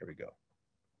 Here we go.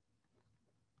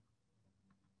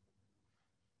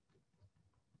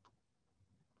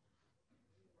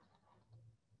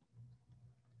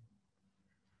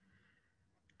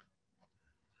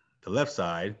 The left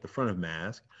side, the front of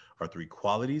mask, are 3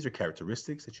 qualities or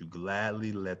characteristics that you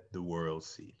gladly let the world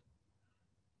see.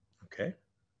 Okay?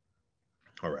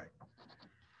 All right.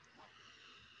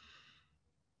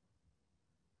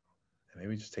 And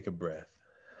maybe just take a breath.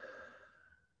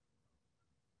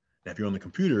 Now, if you're on the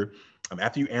computer,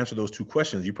 after you answer those 2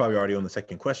 questions, you're probably already on the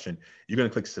second question. You're going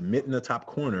to click submit in the top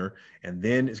corner, and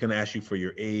then it's going to ask you for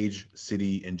your age,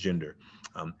 city, and gender.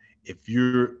 If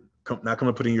you're not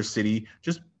going to put in your city,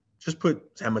 just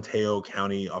put San Mateo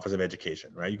County Office of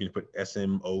Education, right? You can put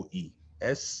SMOE,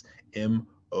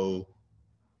 SMO.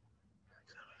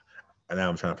 And now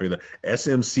I'm trying to figure that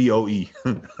SMCOE.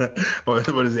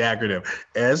 What is the acronym?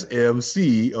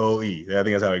 SMCOE. I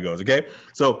think that's how it goes. Okay.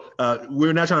 So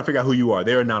we're not trying to figure out who you are.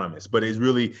 They're anonymous, but it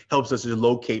really helps us to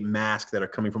locate masks that are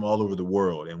coming from all over the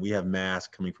world. And we have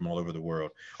masks coming from all over the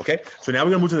world. Okay. So now we're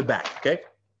going to move to the back. Okay.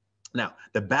 Now,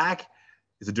 the back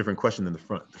is a different question than the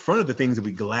front. The front are the things that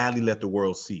we gladly let the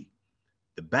world see.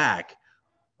 The back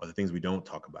are the things we don't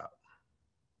talk about.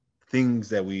 Things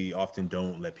that we often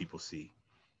don't let people see.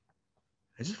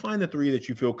 And just find the 3 that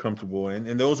you feel comfortable in.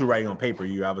 And those who are writing on paper,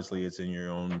 you obviously it's in your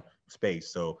own space,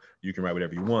 so you can write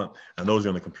whatever you want. And those are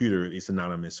on the computer, it's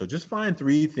anonymous. So just find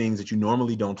 3 things that you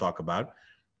normally don't talk about,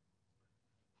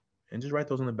 and just write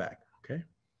those on the back. Okay.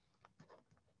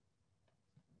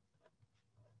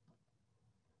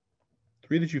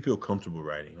 3 that you feel comfortable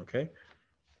writing. Okay.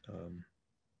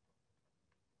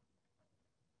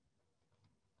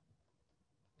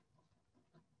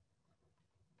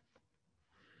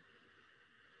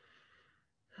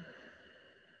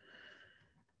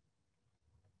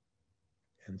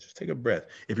 And just take a breath.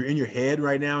 If you're in your head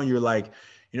right now and you're like,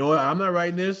 you know what, I'm not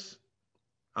writing this.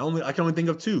 I can only think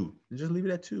of 2. And just leave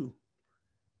it at 2.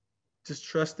 Just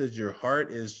trust that your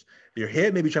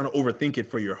head may be trying to overthink it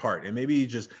for your heart. And maybe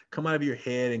just come out of your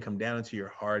head and come down into your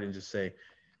heart and just say,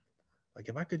 like,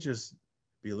 if I could just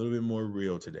be a little bit more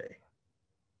real today,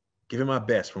 give it my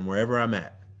best from wherever I'm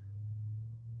at,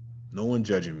 no one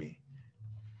judging me,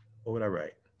 what would I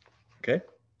write? Okay.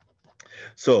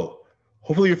 So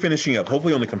hopefully you're finishing up.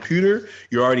 Hopefully on the computer,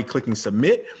 you're already clicking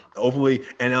submit. Hopefully,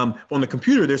 and on the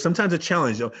computer, there's sometimes a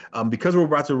challenge. Because we're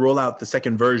about to roll out the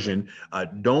second version,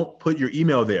 don't put your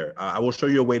email there. I will show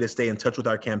you a way to stay in touch with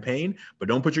our campaign, but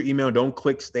don't put your email. Don't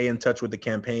click stay in touch with the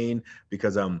campaign,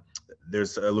 because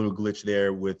there's a little glitch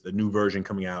there with a new version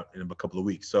coming out in a couple of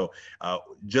weeks. So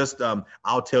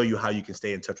I'll tell you how you can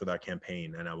stay in touch with our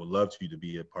campaign, and I would love for you to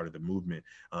be a part of the movement.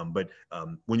 But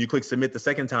when you click submit the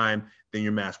second time, then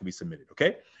your mask will be submitted,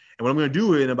 okay? And what I'm gonna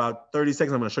do in about 30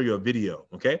 seconds, I'm gonna show you a video,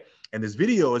 okay? And this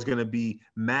video is gonna be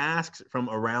masks from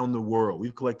around the world.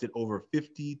 We've collected over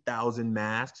 50,000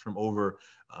 masks from over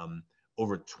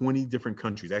 20 different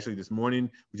countries. Actually, this morning,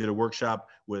 we did a workshop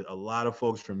with a lot of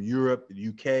folks from Europe, the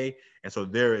UK, and so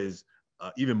there is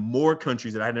even more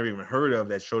countries that I never even heard of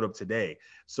that showed up today.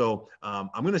 So I'm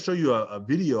gonna show you a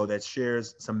video that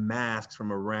shares some masks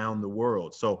from around the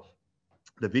world. So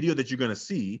the video that you're going to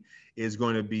see is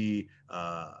going to be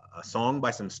a song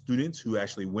by some students who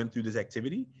actually went through this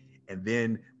activity, and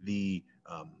then the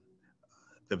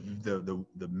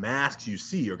masks you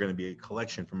see are going to be a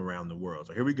collection from around the world.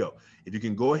 So here we go. If you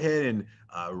can go ahead and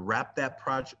wrap that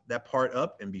part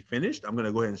up and be finished, I'm going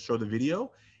to go ahead and show the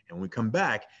video. And when we come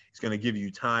back, it's going to give you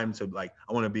time to, like,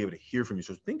 I want to be able to hear from you.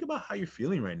 So think about how you're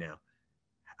feeling right now.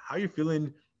 How you're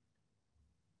feeling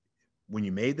when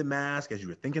you made the mask, as you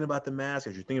were thinking about the mask,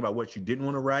 as you're thinking about what you didn't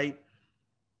want to write.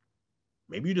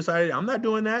 Maybe you decided, I'm not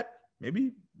doing that.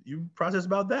 Maybe you processed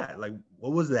about that. Like,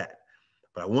 what was that?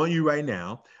 But I want you right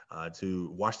now to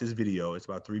watch this video. It's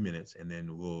about 3 minutes, and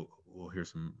then we'll hear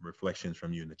some reflections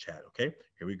from you in the chat, okay?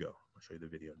 Here we go. I'll show you the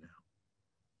video now.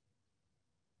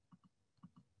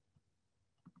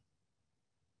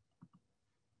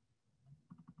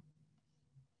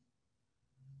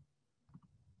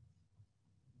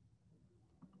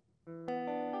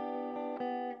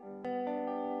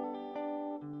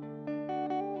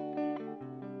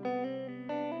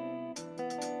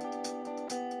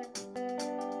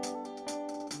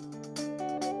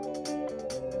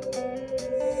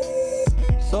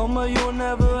 Summer you'll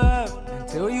never have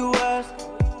until you ask.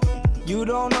 You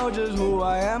don't know just who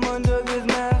I am under this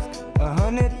mask.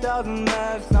 100,000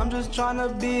 masks, I'm just trying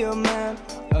to be a man.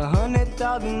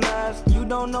 100,000 masks, you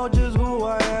don't know just who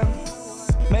I am.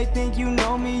 May think you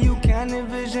know me, you can't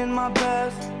envision my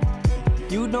past.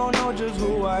 You don't know just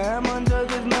who I am under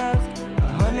this mask.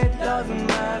 100,000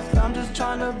 masks, I'm just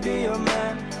trying to be a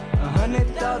man.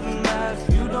 100,000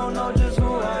 masks, you don't know just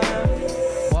who I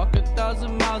am. Walk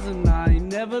 1,000 miles and I ain't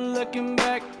never looking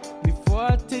back. Before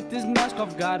I take this mask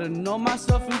off, gotta know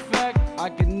myself in fact. I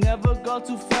can never go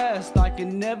too fast, I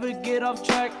can never get off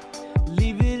track.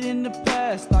 Leave it in the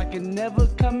past, I can never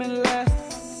come in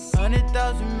last.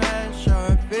 100,000 masks, sure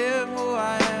and feel who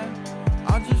I am.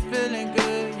 I'm just feeling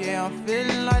good, yeah, I'm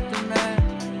feeling like the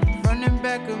man. Front and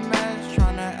back of mask,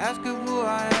 trying to ask of who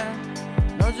I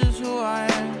am. Know just who I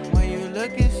am, when you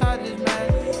look inside this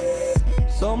mask.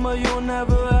 Summer you'll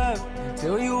never have,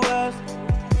 until you ask.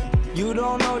 You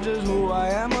don't know just who I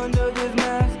am under this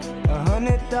mask.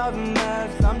 100,000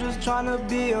 masks, I'm just trying to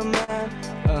be a man.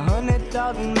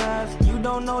 100,000 masks, you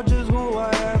don't know just who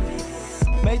I am.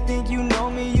 May think you know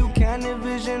me, you can't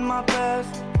envision my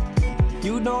past.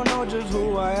 You don't know just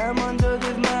who I am under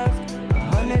this mask.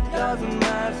 100,000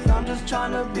 masks, I'm just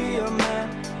trying to be a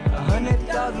man.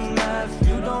 100,000 masks,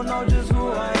 you don't know just who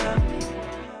I am.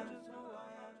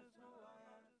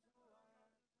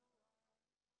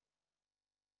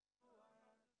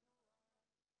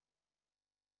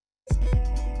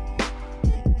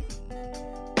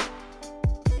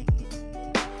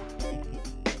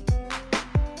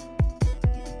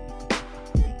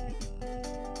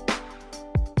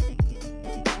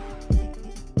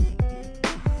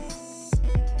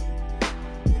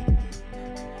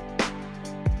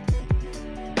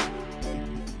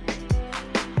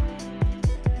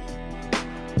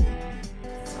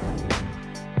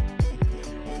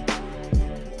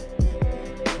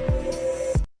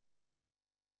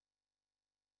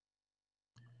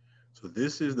 So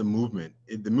this is the movement.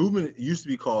 The movement used to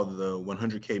be called the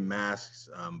 100K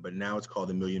masks, but now it's called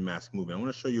the Million Mask Movement. I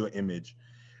want to show you an image.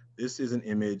 This is an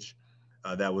image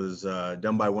that was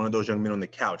done by one of those young men on the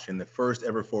couch in the first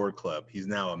ever Forward Club. He's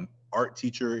now an art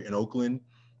teacher in Oakland,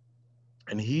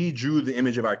 and he drew the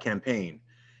image of our campaign.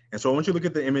 And so I want you to look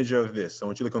at the image of this. I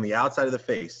want you to look on the outside of the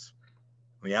face.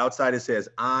 On the outside, it says,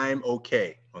 I'm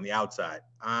okay. On the outside,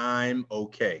 I'm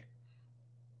okay.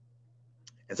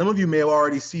 And some of you may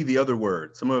already see the other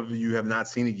word. Some of you have not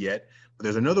seen it yet, but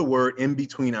there's another word in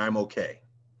between I'm okay.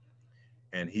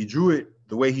 And he drew it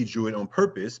the way he drew it on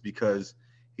purpose because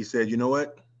he said, you know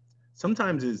what?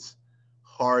 Sometimes it's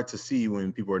hard to see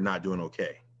when people are not doing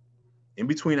okay. In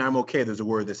between I'm okay, there's a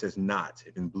word that says not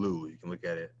in blue. You can look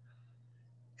at it.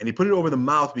 And he put it over the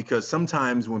mouth because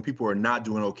sometimes when people are not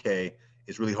doing okay,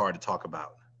 it's really hard to talk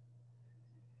about.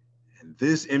 And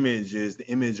this image is the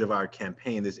image of our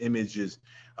campaign. This image is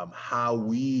how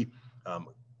we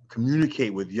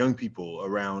communicate with young people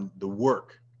around the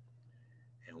work.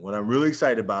 And what I'm really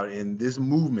excited about in this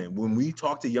movement, when we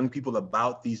talk to young people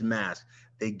about these masks,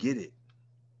 they get it.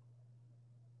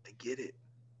 They get it.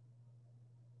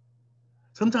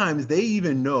 Sometimes they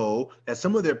even know that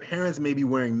some of their parents may be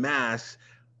wearing masks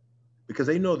because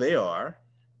they know they are.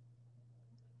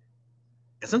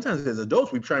 And sometimes as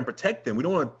adults, we try and protect them. We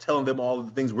don't want to tell them all of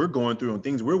the things we're going through and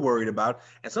things we're worried about.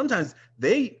 And sometimes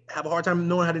they have a hard time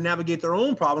knowing how to navigate their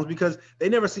own problems because they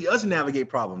never see us navigate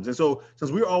problems. And so since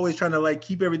we're always trying to like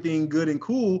keep everything good and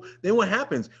cool, then what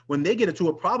happens? When they get into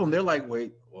a problem, they're like,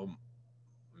 wait, well,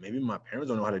 maybe my parents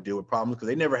don't know how to deal with problems because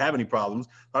they never have any problems.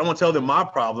 I don't want to tell them my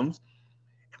problems.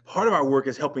 Part of our work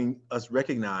is helping us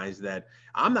recognize that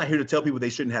I'm not here to tell people they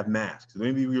shouldn't have masks. Let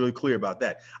me be really clear about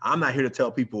that. I'm not here to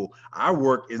tell people, our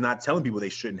work is not telling people they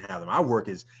shouldn't have them. Our work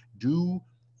is, do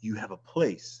you have a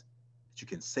place that you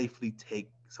can safely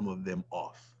take some of them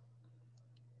off?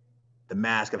 The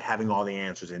mask of having all the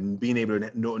answers and being able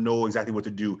to know exactly what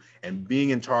to do and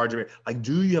being in charge of it. Like,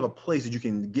 do you have a place that you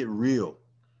can get real?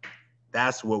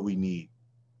 That's what we need.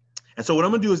 And so what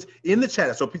I'm gonna do is in the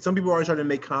chat, so some people are already starting to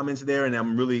make comments there, and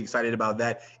I'm really excited about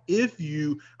that. If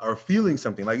you are feeling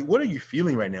something, like what are you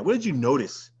feeling right now? What did you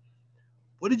notice?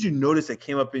 What did you notice that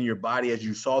came up in your body as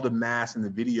you saw the mass in the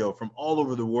video from all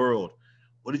over the world?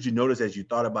 What did you notice as you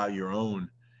thought about your own? And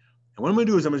what I'm gonna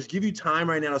do is I'm gonna just give you time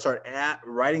right now to start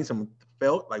writing some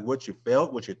felt, like what you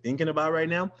felt, what you're thinking about right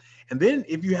now. And then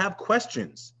if you have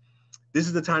questions, this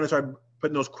is the time to start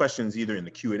putting those questions either in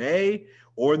the Q&A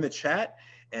or in the chat.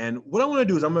 And what I want to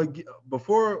do is I'm going to,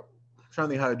 before I'm trying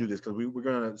to think how to do this, because we're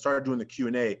going to start doing the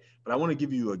Q&A, but I want to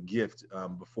give you a gift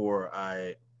before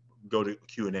I go to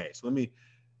Q&A. So let me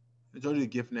do the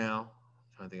gift now.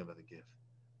 I'm trying to think about the gift.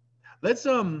 Let's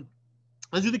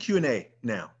do the Q&A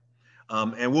now.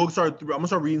 And we'll start, I'm going to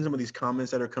start reading some of these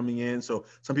comments that are coming in. So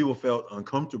some people felt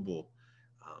uncomfortable.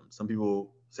 Some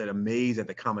people said amazed at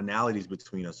the commonalities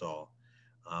between us all.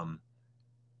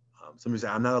 Somebody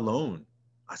said, I'm not alone.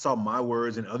 I saw my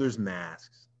words and others'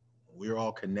 masks. We're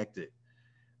all connected.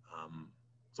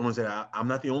 Someone said, I'm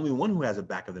not the only one who has a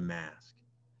back of the mask.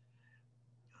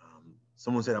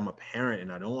 Someone said, I'm a parent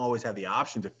and I don't always have the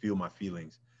option to feel my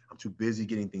feelings. I'm too busy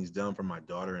getting things done for my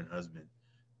daughter and husband.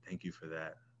 Thank you for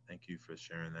that. Thank you for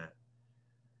sharing that.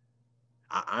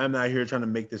 I'm not here trying to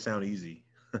make this sound easy.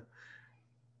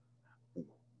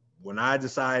 When I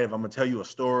decide if I'm gonna tell you a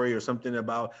story or something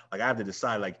about, like I have to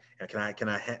decide, like, can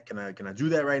I do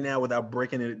that right now without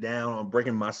breaking it down or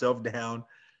breaking myself down?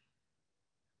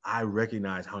 I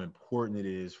recognize how important it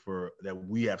is for that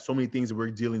we have so many things that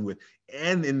we're dealing with,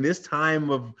 and in this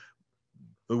time of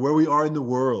where we are in the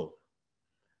world.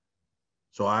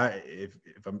 So I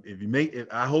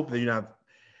hope that you're not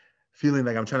feeling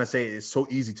like I'm trying to say it's so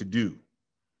easy to do.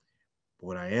 But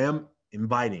what I am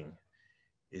inviting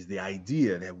is the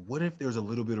idea that what if there's a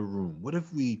little bit of room? What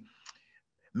if we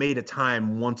made a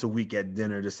time once a week at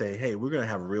dinner to say, hey, we're going to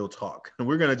have real talk. And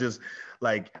we're going to just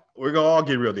like, we're going to all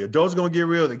get real. The adults are going to get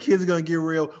real. The kids are going to get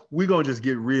real. We're going to just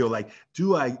get real. Like,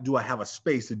 do I have a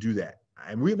space to do that?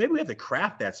 And maybe we have to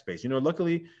craft that space. You know,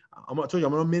 luckily, I'm going to tell you,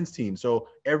 I'm on a men's team. So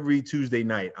every Tuesday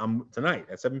night, tonight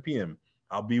at 7 p.m.,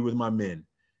 I'll be with my men.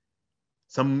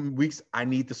 Some weeks I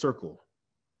need the circle.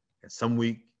 And some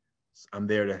weeks I'm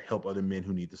there to help other men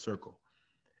who need the circle.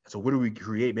 So what do we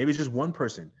create? Maybe it's just one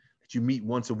person that you meet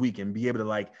once a week and be able to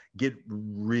like get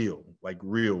real, like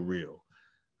real.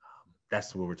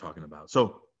 That's what we're talking about.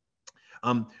 So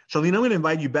Charlene, I'm going to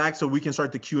invite you back so we can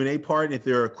start the Q&A part. And if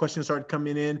there are questions start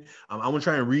coming in, I'm going to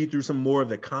try and read through some more of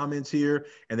the comments here.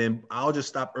 And then I'll just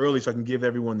stop early so I can give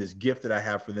everyone this gift that I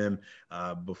have for them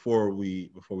before we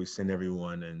send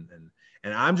everyone.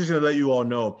 And I'm just going to let you all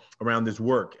know around this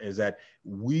work is that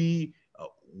we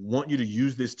want you to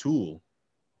use this tool.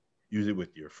 Use it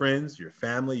with your friends, your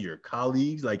family, your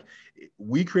colleagues. Like,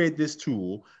 we create this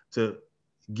tool to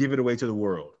give it away to the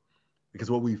world. Because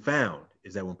what we found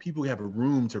is that when people have a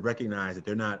room to recognize that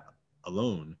they're not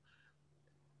alone,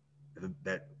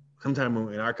 that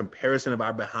sometimes in our comparison of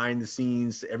our behind the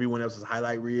scenes to everyone else's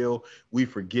highlight reel, we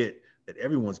forget that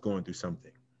everyone's going through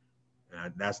something.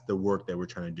 And that's the work that we're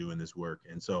trying to do in this work.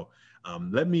 And so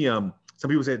some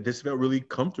people said this felt really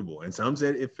comfortable, and some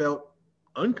said it felt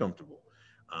uncomfortable.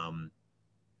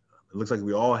 It looks like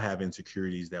we all have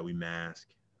insecurities that we mask.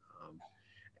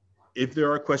 If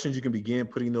there are questions, you can begin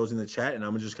putting those in the chat, and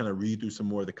I'm just kind of read through some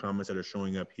more of the comments that are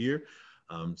showing up here.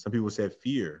 Some people said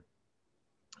fear.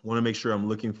 I want to make sure I'm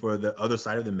looking for the other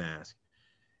side of the mask.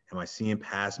 Am I seeing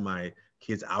past my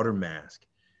kid's outer mask?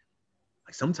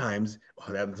 Like sometimes,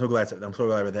 I'm so glad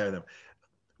about that.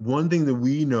 One thing that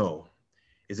we know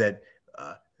is that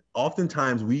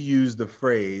oftentimes we use the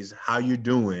phrase, how you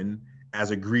doing,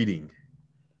 as a greeting.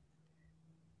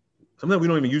 Sometimes we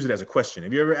don't even use it as a question.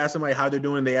 Have you ever asked somebody how they're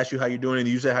doing? They ask you how you're doing, and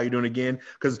you say how you're doing again,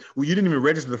 because you didn't even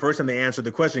register the first time they answered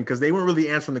the question, because they weren't really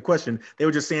answering the question. They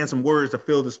were just saying some words to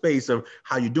fill the space of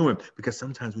how you're doing, because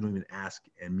sometimes we don't even ask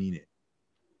and mean it.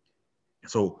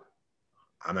 So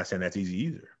I'm not saying that's easy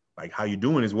either. Like, how you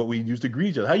doing is what we use to greet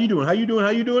each other. How you doing? How you doing? How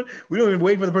you doing? We don't even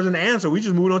wait for the person to answer. We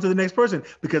just move on to the next person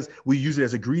because we use it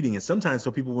as a greeting. And sometimes,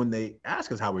 so people, when they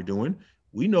ask us how we're doing,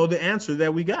 we know the answer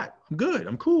that we got. I'm good.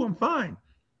 I'm cool. I'm fine.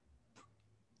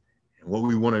 And what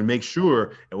we want to make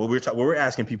sure, and what we're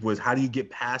asking people is, how do you get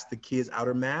past the kid's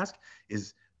outer mask?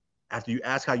 Is after you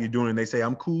ask how you're doing and they say,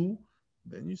 I'm cool,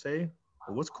 then you say,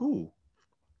 well, what's cool?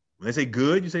 When they say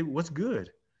good, you say, what's good?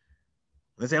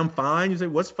 When they say I'm fine, you say,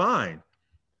 what's fine?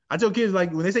 I tell kids,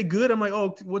 like, when they say good, I'm like,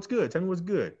 oh, what's good? Tell me what's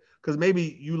good. Because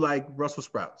maybe you like Brussels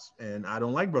sprouts and I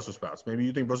don't like Brussels sprouts. Maybe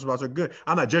you think Brussels sprouts are good.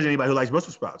 I'm not judging anybody who likes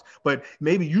Brussels sprouts, but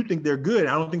maybe you think they're good.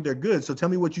 I don't think they're good. So tell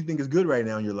me what you think is good right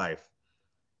now in your life.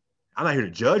 I'm not here to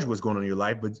judge what's going on in your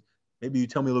life, but maybe you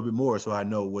tell me a little bit more so I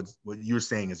know what you're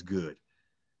saying is good.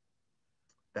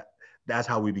 That's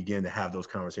how we begin to have those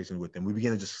conversations with them. We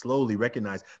begin to just slowly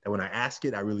recognize that when I ask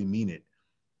it, I really mean it.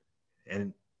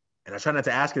 And I try not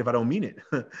to ask it if I don't mean it.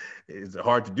 It's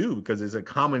hard to do because it's a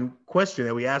common question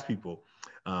that we ask people.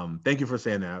 Thank you for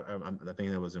saying that. I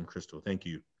think that was Crystal. Thank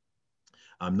you.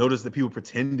 Notice that people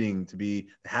pretending to be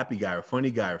the happy guy or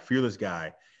funny guy or fearless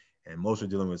guy, and most are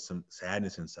dealing with some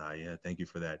sadness inside. Yeah, thank you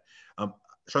for that.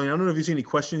 Charlene, I don't know if you see any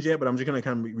questions yet, but I'm just going to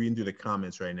kind of read through the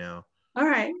comments right now. All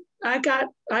right. I got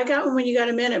one when you got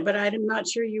a minute, but I'm not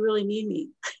sure you really need me.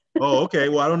 Oh, okay.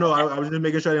 Well, I don't know. I was just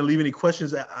making sure I didn't leave any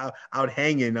questions out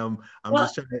hanging. I'm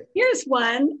just trying to. Here's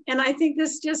one, and I think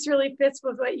this just really fits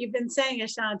with what you've been saying,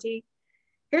 Ashanti.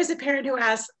 Here's a parent who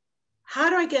asks,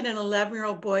 how do I get an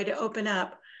 11-year-old boy to open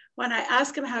up? When I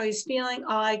ask him how he's feeling,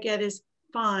 all I get is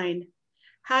fine.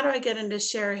 How do I get him to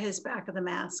share his back of the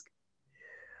mask?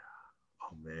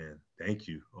 Oh, man. Thank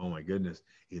you. Oh, my goodness.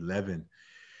 11.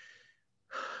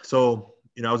 So,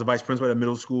 I was a vice principal at a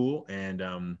middle school,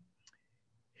 and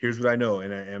here's what I know.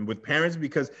 And with parents,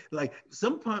 because like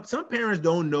some parents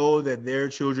don't know that their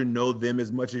children know them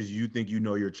as much as you think you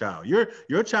know your child.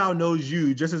 Your child knows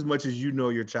you just as much as you know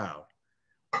your child.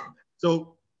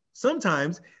 So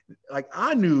sometimes, like,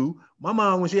 I knew my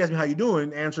mom, when she asked me how you doing,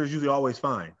 the answer is usually always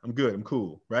fine. I'm good. I'm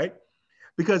cool. Right?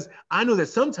 Because I know that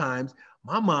sometimes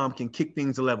my mom can kick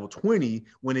things to level 20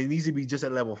 when it needs to be just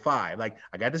at level 5. Like,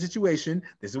 I got the situation.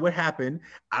 This is what happened.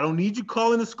 I don't need you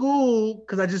calling the school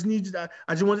because I just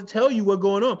want to tell you what's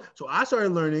going on. So I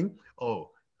started learning, oh,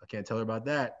 I can't tell her about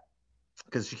that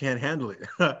because she can't handle it.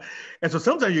 And so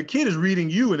sometimes your kid is reading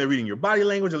you and they're reading your body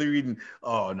language, or they're reading,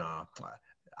 oh, no,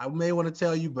 I may want to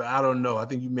tell you, but I don't know. I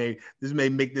think this may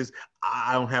make this,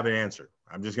 I don't have an answer.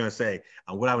 I'm just going to say,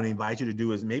 what I would invite you to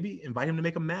do is maybe invite him to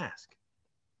make a mask.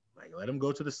 Like, let him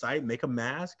go to the site, make a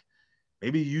mask.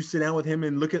 Maybe you sit down with him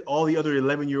and look at all the other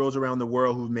 11-year-olds around the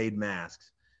world who've made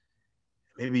masks.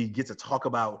 Maybe he gets to talk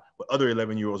about what other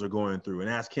 11-year-olds are going through and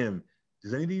ask him,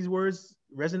 does any of these words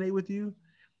resonate with you?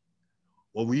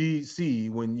 Well, we see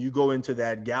when you go into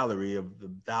that gallery of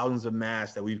the thousands of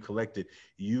masks that we've collected,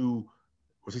 you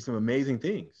will see some amazing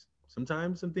things.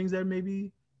 Sometimes some things that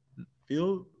maybe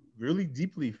feel really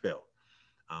deeply felt.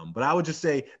 But I would just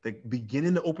say that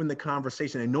beginning to open the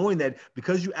conversation and knowing that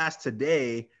because you asked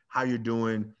today how you're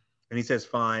doing, and he says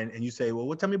fine, and you say,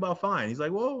 well, tell me about fine. He's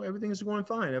like, well, everything's going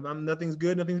fine. Nothing's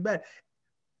good, nothing's bad.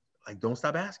 Like, don't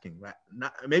stop asking.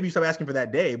 Maybe you stop asking for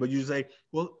that day, but you say,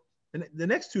 well, the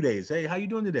next 2 days, hey, how you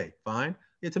doing today? Fine.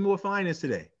 Yeah, tell me what fine is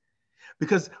today.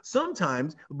 Because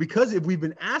sometimes, if we've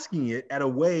been asking it at a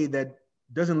way that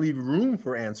doesn't leave room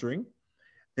for answering,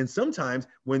 then sometimes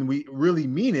when we really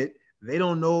mean it, they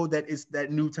don't know that it's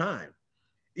that new time.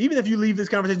 Even if you leave this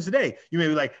conversation today, you may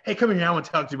be like, hey, come here, I want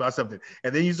to talk to you about something.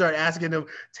 And then you start asking them,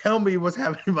 tell me what's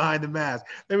happening behind the mask.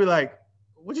 They'll be like,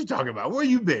 what you talking about? Where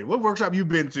you been? What workshop you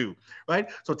been to? Right?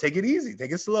 So take it easy,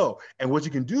 take it slow. And what you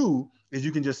can do is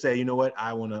you can just say, you know what?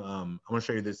 I want to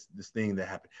show you this thing that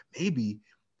happened. Maybe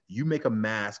you make a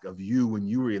mask of you when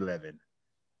you were 11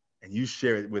 and you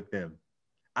share it with them.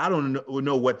 I don't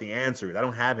know what the answer is. I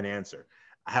don't have an answer.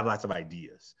 I have lots of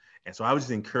ideas. And so I would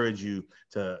just encourage you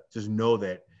to just know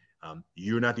that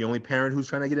you're not the only parent who's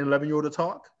trying to get an 11-year-old to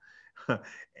talk.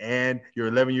 And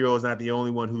your 11-year-old is not the only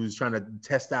one who's trying to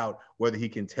test out whether he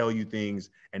can tell you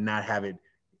things and not have it.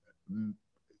 I'm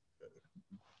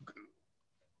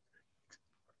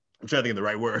trying to think of the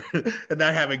right word and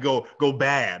not have it go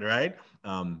bad, right?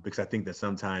 because I think that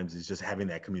sometimes it's just having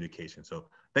that communication. So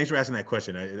thanks for asking that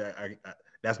question.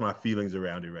 That's my feelings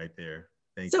around it right there.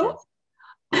 Thank you.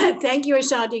 Thank you,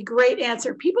 Ashanti. Great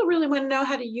answer. People really want to know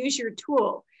how to use your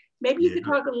tool. Maybe you could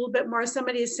talk a little bit more.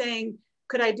 Somebody is saying,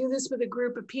 could I do this with a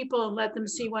group of people and let them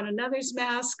see one another's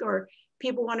mask? Or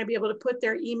people want to be able to put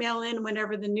their email in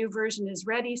whenever the new version is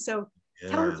ready. So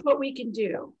tell us what we can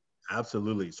do.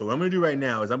 Absolutely. So what I'm going to do right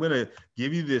now is I'm going to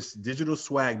give you this digital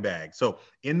swag bag. So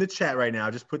in the chat right now,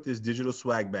 I just put this digital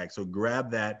swag bag. So grab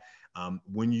that.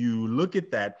 When you look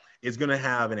at that, it's going to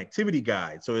have an activity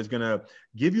guide. So it's going to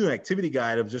give you an activity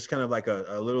guide of just kind of like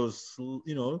a little,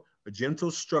 you know, a gentle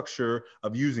structure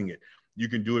of using it. You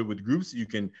can do it with groups. You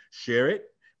can share it.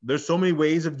 There's so many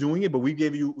ways of doing it, but we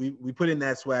gave you, we put in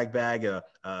that swag bag a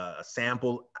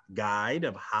sample guide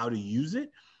of how to use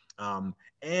it.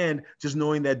 And just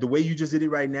knowing that the way you just did it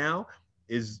right now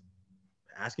is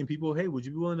asking people, hey, would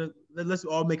you be willing to, let's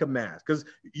all make a mask? Because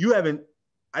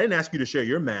I didn't ask you to share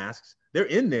your masks. They're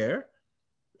in there.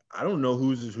 I don't know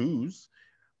whose is whose.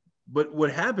 But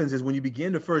what happens is when you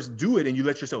begin to first do it and you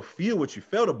let yourself feel what you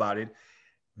felt about it,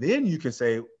 then you can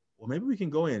say, well, maybe we can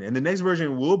go in. And the next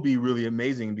version will be really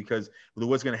amazing because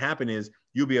what's going to happen is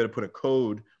you'll be able to put a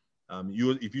code.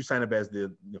 If you sign up as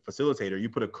the facilitator, you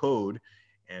put a code.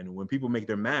 And when people make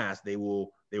their mask, they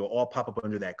will all pop up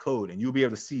under that code. And you'll be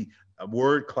able to see a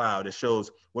word cloud that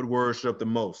shows what words show up the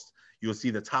most. You'll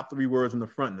see the top 3 words on the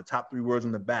front and the top 3 words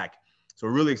on the back. So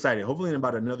we're really excited. Hopefully in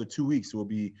about another 2 weeks, we'll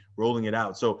be rolling it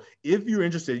out. So if you're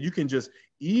interested, you can just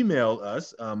email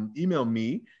us, email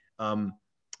me,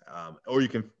 or you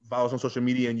can follow us on social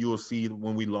media and you will see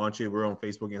when we launch it. We're on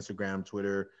Facebook, Instagram,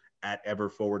 Twitter,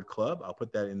 @EverForwardClub. I'll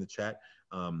put that in the chat.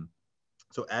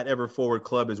 So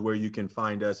 @EverForwardClub is where you can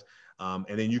find us. And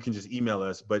then you can just email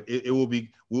us, but it will be,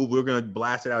 we're going to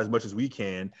blast it out as much as we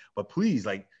can, but please,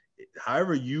 like,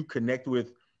 however you connect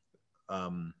with,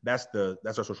 that's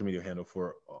our social media handle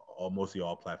for mostly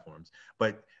all platforms.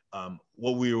 But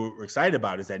what we were excited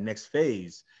about is that next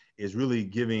phase is really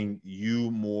giving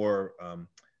you more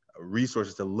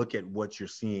resources to look at what you're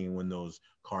seeing when those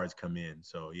cards come in.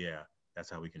 So yeah, that's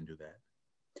how we can do that.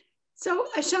 So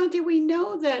Ashanti, we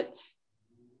know that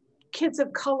kids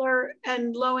of color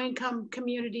and low-income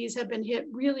communities have been hit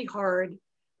really hard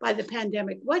by the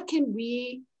pandemic. What can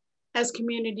we as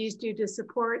communities do to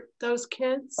support those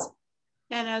kids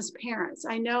and as parents?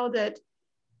 I know that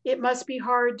it must be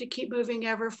hard to keep moving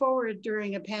ever forward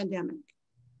during a pandemic.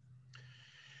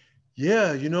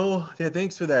 Yeah,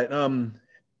 thanks for that.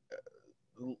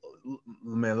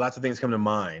 Man, lots of things come to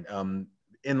mind.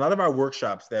 In a lot of our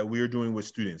workshops that we're doing with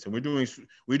students, and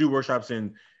we do workshops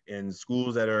in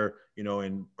schools that are,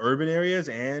 in urban areas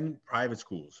and private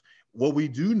schools. What we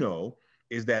do know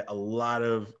is that a lot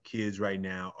of kids right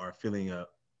now are feeling a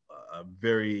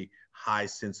very high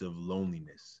sense of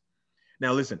loneliness.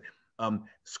 Now, listen,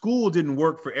 school didn't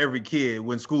work for every kid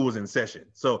when school was in session.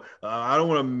 So I don't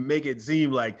want to make it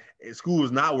seem like school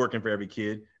is not working for every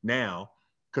kid now,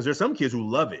 because there's some kids who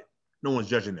love it. No one's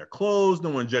judging their clothes. No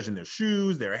one's judging their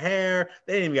shoes, their hair.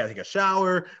 They ain't even got to take a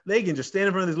shower. They can just stand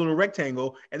in front of this little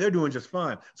rectangle and they're doing just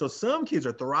fine. So some kids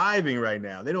are thriving right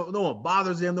now. No one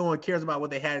bothers them. No one cares about what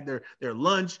they had at their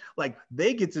lunch. Like,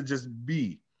 they get to just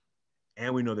be.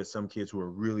 And we know that some kids who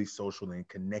are really social and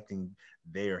connecting,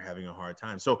 they are having a hard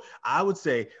time. So I would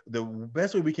say the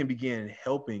best way we can begin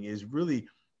helping is really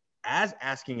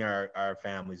asking our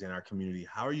families and our community,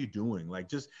 how are you doing? Like,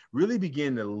 just really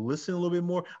begin to listen a little bit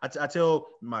more. I tell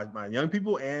my young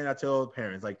people and I tell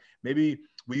parents, like, maybe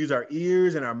we use our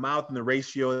ears and our mouth in the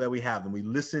ratio that we have, and we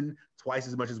listen twice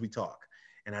as much as we talk.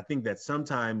 And I think that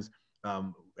sometimes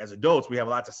as adults, we have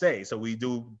a lot to say. So we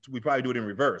probably do it in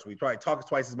reverse. We probably talk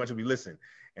twice as much as we listen.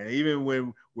 And even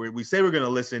when we say we're going to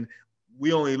listen,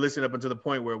 we only listen up until the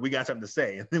point where we got something to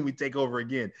say, and then we take over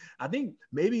again. I think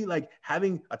maybe like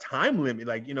having a time limit,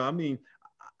 like,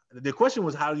 the question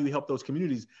was, how do you help those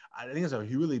communities? I think it's a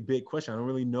really big question. I don't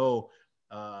really know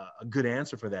a good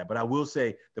answer for that, but I will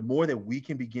say the more that we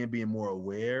can begin being more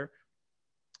aware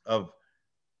of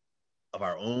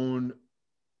our own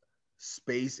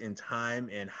space and time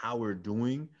and how we're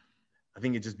doing, I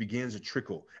think it just begins to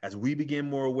trickle as we begin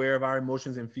more aware of our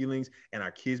emotions and feelings, and our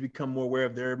kids become more aware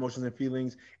of their emotions and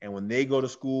feelings. And when they go to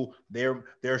school,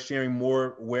 they're sharing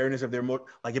more awareness of their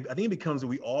I think it becomes that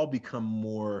we all become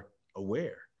more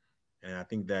aware. And I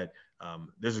think that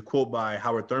there's a quote by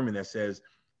Howard Thurman that says,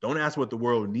 "Don't ask what the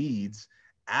world needs,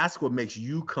 ask what makes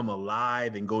you come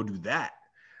alive and go do that."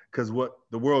 Because what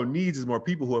the world needs is more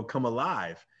people who have come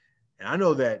alive. And I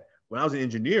know that when I was an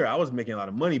engineer, I was making a lot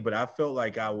of money, but I felt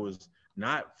like I was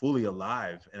not fully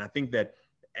alive. And I think that,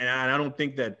 and I don't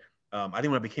think that I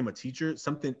think when I became a teacher,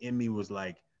 something in me was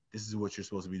like, this is what you're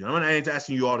supposed to be doing. I'm not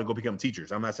asking you all to go become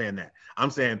teachers. I'm not saying that.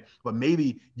 I'm saying, but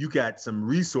maybe you got some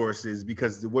resources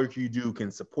because the work you do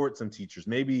can support some teachers.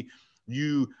 Maybe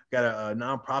you got a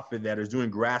nonprofit that is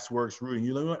doing grassworks root, and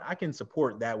you're like, what, I can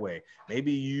support that way.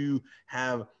 Maybe you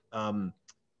have, I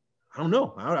don't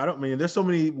know. I don't mean, there's so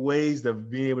many ways of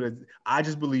being able to, I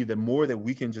just believe that more that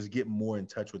we can just get more in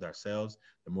touch with ourselves,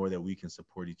 the more that we can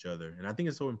support each other. And I think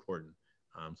it's so important.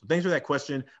 So thanks for that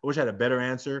question. I wish I had a better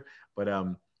answer, but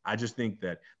I just think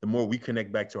that the more we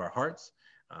connect back to our hearts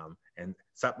and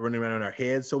stop running around in our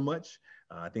heads so much,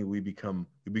 I think we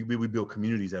build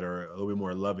communities that are a little bit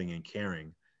more loving and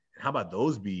caring. And how about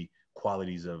those be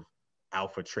qualities of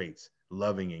alpha traits,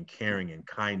 loving and caring and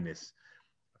kindness?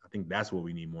 I think that's what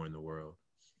we need more in the world.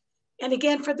 And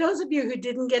again, for those of you who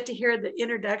didn't get to hear the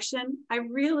introduction, I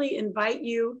really invite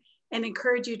you and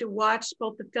encourage you to watch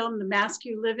both the film, The Mask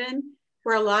You Live In,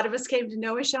 where a lot of us came to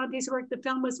know Ashanti's work. The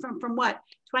film was from what,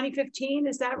 2015,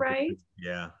 is that right?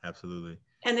 Yeah, absolutely.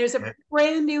 And there's a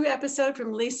brand new episode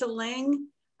from Lisa Ling.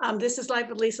 This is Life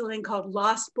with Lisa Ling, called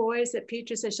Lost Boys, that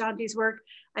features Ashanti's work,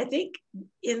 I think,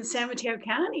 in San Mateo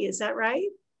County. Is that right?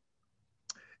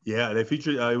 Yeah, they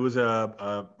featured, it was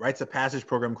a Rites of Passage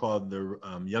program called the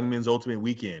Young Men's Ultimate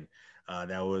Weekend.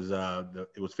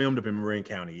 It was filmed up in Marin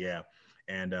County, yeah.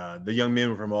 And the young men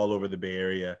were from all over the Bay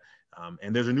Area.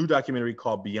 And there's a new documentary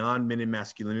called Beyond Men and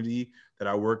Masculinity that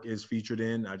our work is featured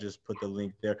in. I just put the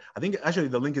link there. I think actually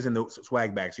the link is in the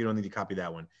swag bag, so you don't need to copy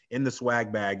that one. In the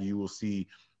swag bag, you will see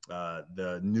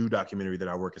the new documentary that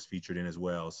our work is featured in as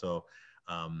well. So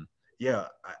yeah,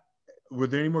 were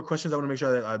there any more questions? I want to make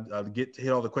sure that I get to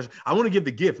hit all the questions. I want to give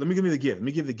the gift. Let me give the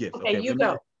gift. Okay, you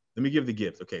go. Let me give the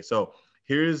gift. Okay, so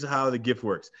here's how the gift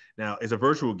works. Now, it's a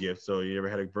virtual gift. So you ever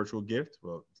had a virtual gift?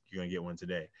 Well, you're going to get one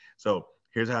today. So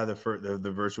here's how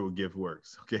the virtual gift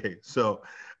works. Okay, so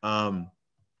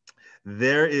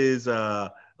there is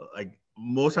like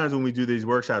most times when we do these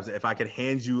workshops, if I could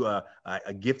hand you a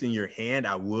gift in your hand,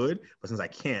 I would. But since I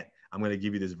can't, I'm going to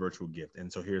give you this virtual gift.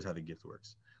 And so here's how the gift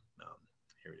works.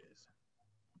 Here it is.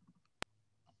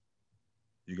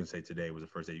 You can say today was the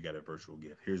first day you got a virtual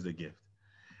gift. Here's the gift.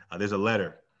 There's a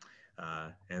letter.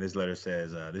 And this letter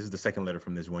says, this is the second letter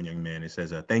from this one young man. It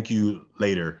says, thank you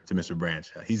later to Mr. Branch.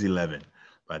 He's 11,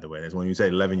 by the way. That's when you say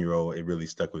 11-year-old, it really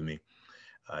stuck with me.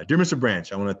 Dear Mr.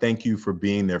 Branch, I want to thank you for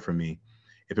being there for me.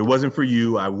 If it wasn't for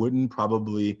you, I wouldn't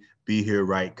probably be here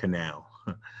right now.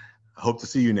 I hope to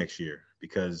see you next year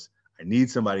because I need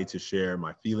somebody to share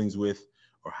my feelings with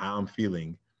or how I'm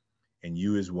feeling. And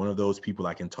you is one of those people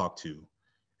I can talk to.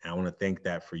 And I want to thank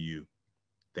that for you.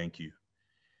 Thank you.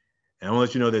 And I want to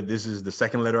let you know that this is the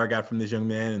second letter I got from this young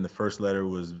man, and the first letter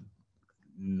was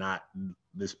not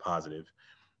this positive.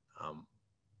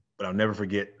 But I'll never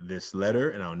forget this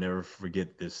letter, and I'll never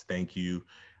forget this thank you,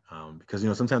 because, you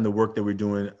know, sometimes the work that we're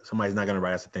doing, somebody's not going to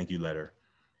write us a thank you letter.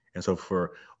 And so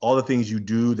for all the things you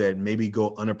do that maybe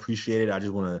go unappreciated, I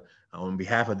just want to, on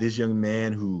behalf of this young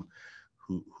man who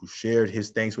shared his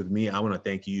thanks with me, I want to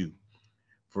thank you.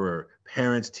 For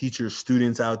parents, teachers,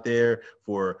 students out there,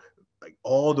 for like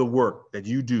all the work that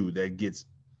you do that gets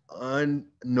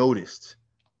unnoticed.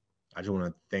 I just want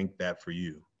to thank that for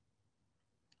you.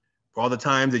 For all the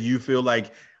times that you feel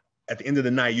like at the end of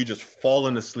the night, you're just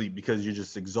falling asleep because you're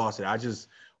just exhausted. I just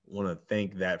want to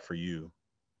thank that for you.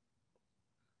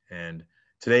 And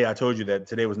today I told you that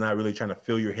today was not really trying to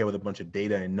fill your head with a bunch of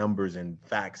data and numbers and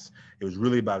facts. It was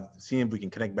really about seeing if we can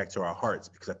connect back to our hearts,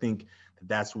 because I think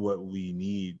that's what we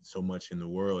need so much in the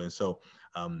world. And so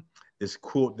this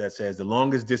quote that says, the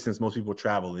longest distance most people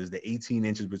travel is the 18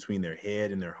 inches between their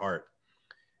head and their heart.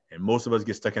 And most of us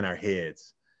get stuck in our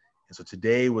heads. And so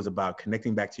today was about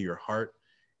connecting back to your heart.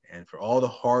 And for all the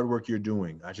hard work you're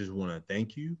doing, I just want to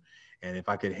thank you. And if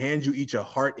I could hand you each a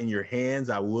heart in your hands,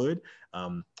 I would,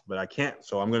 but I can't.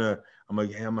 So I'm gonna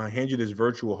hand you this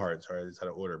virtual heart. Sorry, that's out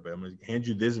of order, but I'm gonna hand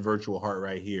you this virtual heart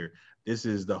right here. This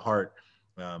is the heart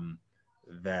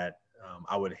that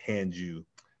I would hand you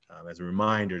as a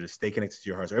reminder to stay connected to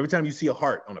your heart. So every time you see a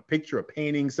heart on a picture, a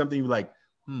painting, something, you're like,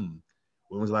 when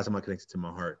was the last time I connected to my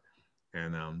heart?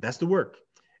 And that's the work.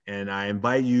 And I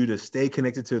invite you to stay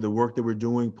connected to the work that we're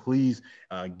doing. Please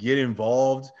get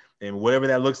involved in whatever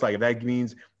that looks like. If that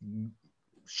means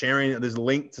sharing this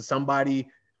link to somebody,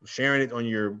 sharing it on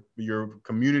your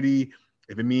community,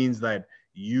 if it means that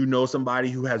you know somebody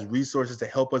who has resources to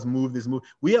help us move.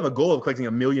 We have a goal of collecting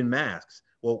 1 million masks.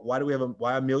 Well, why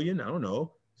why 1 million? I don't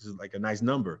know. This is like a nice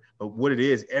number, but what it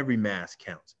is, every mask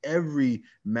counts. Every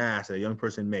mask that a young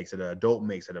person makes, that an adult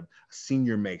makes, that a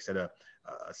senior makes, that a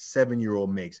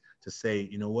 7-year-old makes, to say,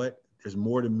 you know what, there's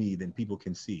more to me than people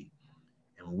can see.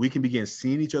 And when we can begin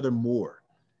seeing each other more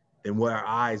than what our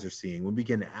eyes are seeing, when we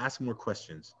begin to ask more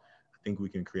questions, I think we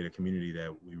can create a community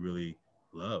that we really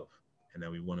love and that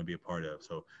we want to be a part of.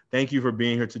 So thank you for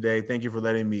being here today. Thank you for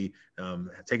letting me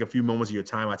take a few moments of your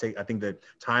time. I think that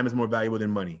time is more valuable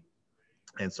than money.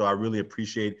 And so I really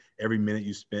appreciate every minute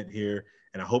you spent here.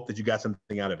 And I hope that you got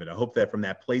something out of it. I hope that from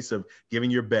that place of giving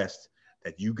your best,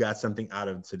 that you got something out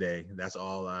of today. That's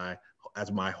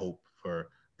my hope for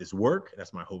this work.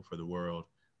 That's my hope for the world.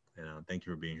 And thank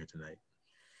you for being here tonight.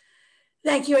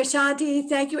 Thank you, Ashanti.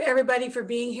 Thank you, everybody, for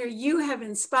being here. You have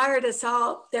inspired us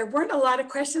all. There weren't a lot of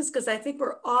questions because I think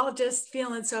we're all just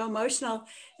feeling so emotional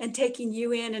and taking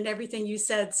you in and everything you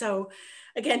said. So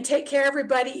again, take care,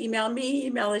 everybody. Email me,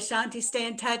 email Ashanti, stay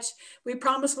in touch. We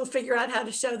promise we'll figure out how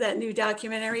to show that new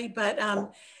documentary, but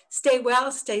stay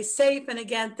well, stay safe. And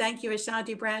again, thank you,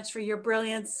 Ashanti Branch, for your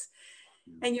brilliance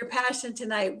and your passion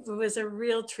tonight. It was a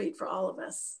real treat for all of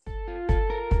us.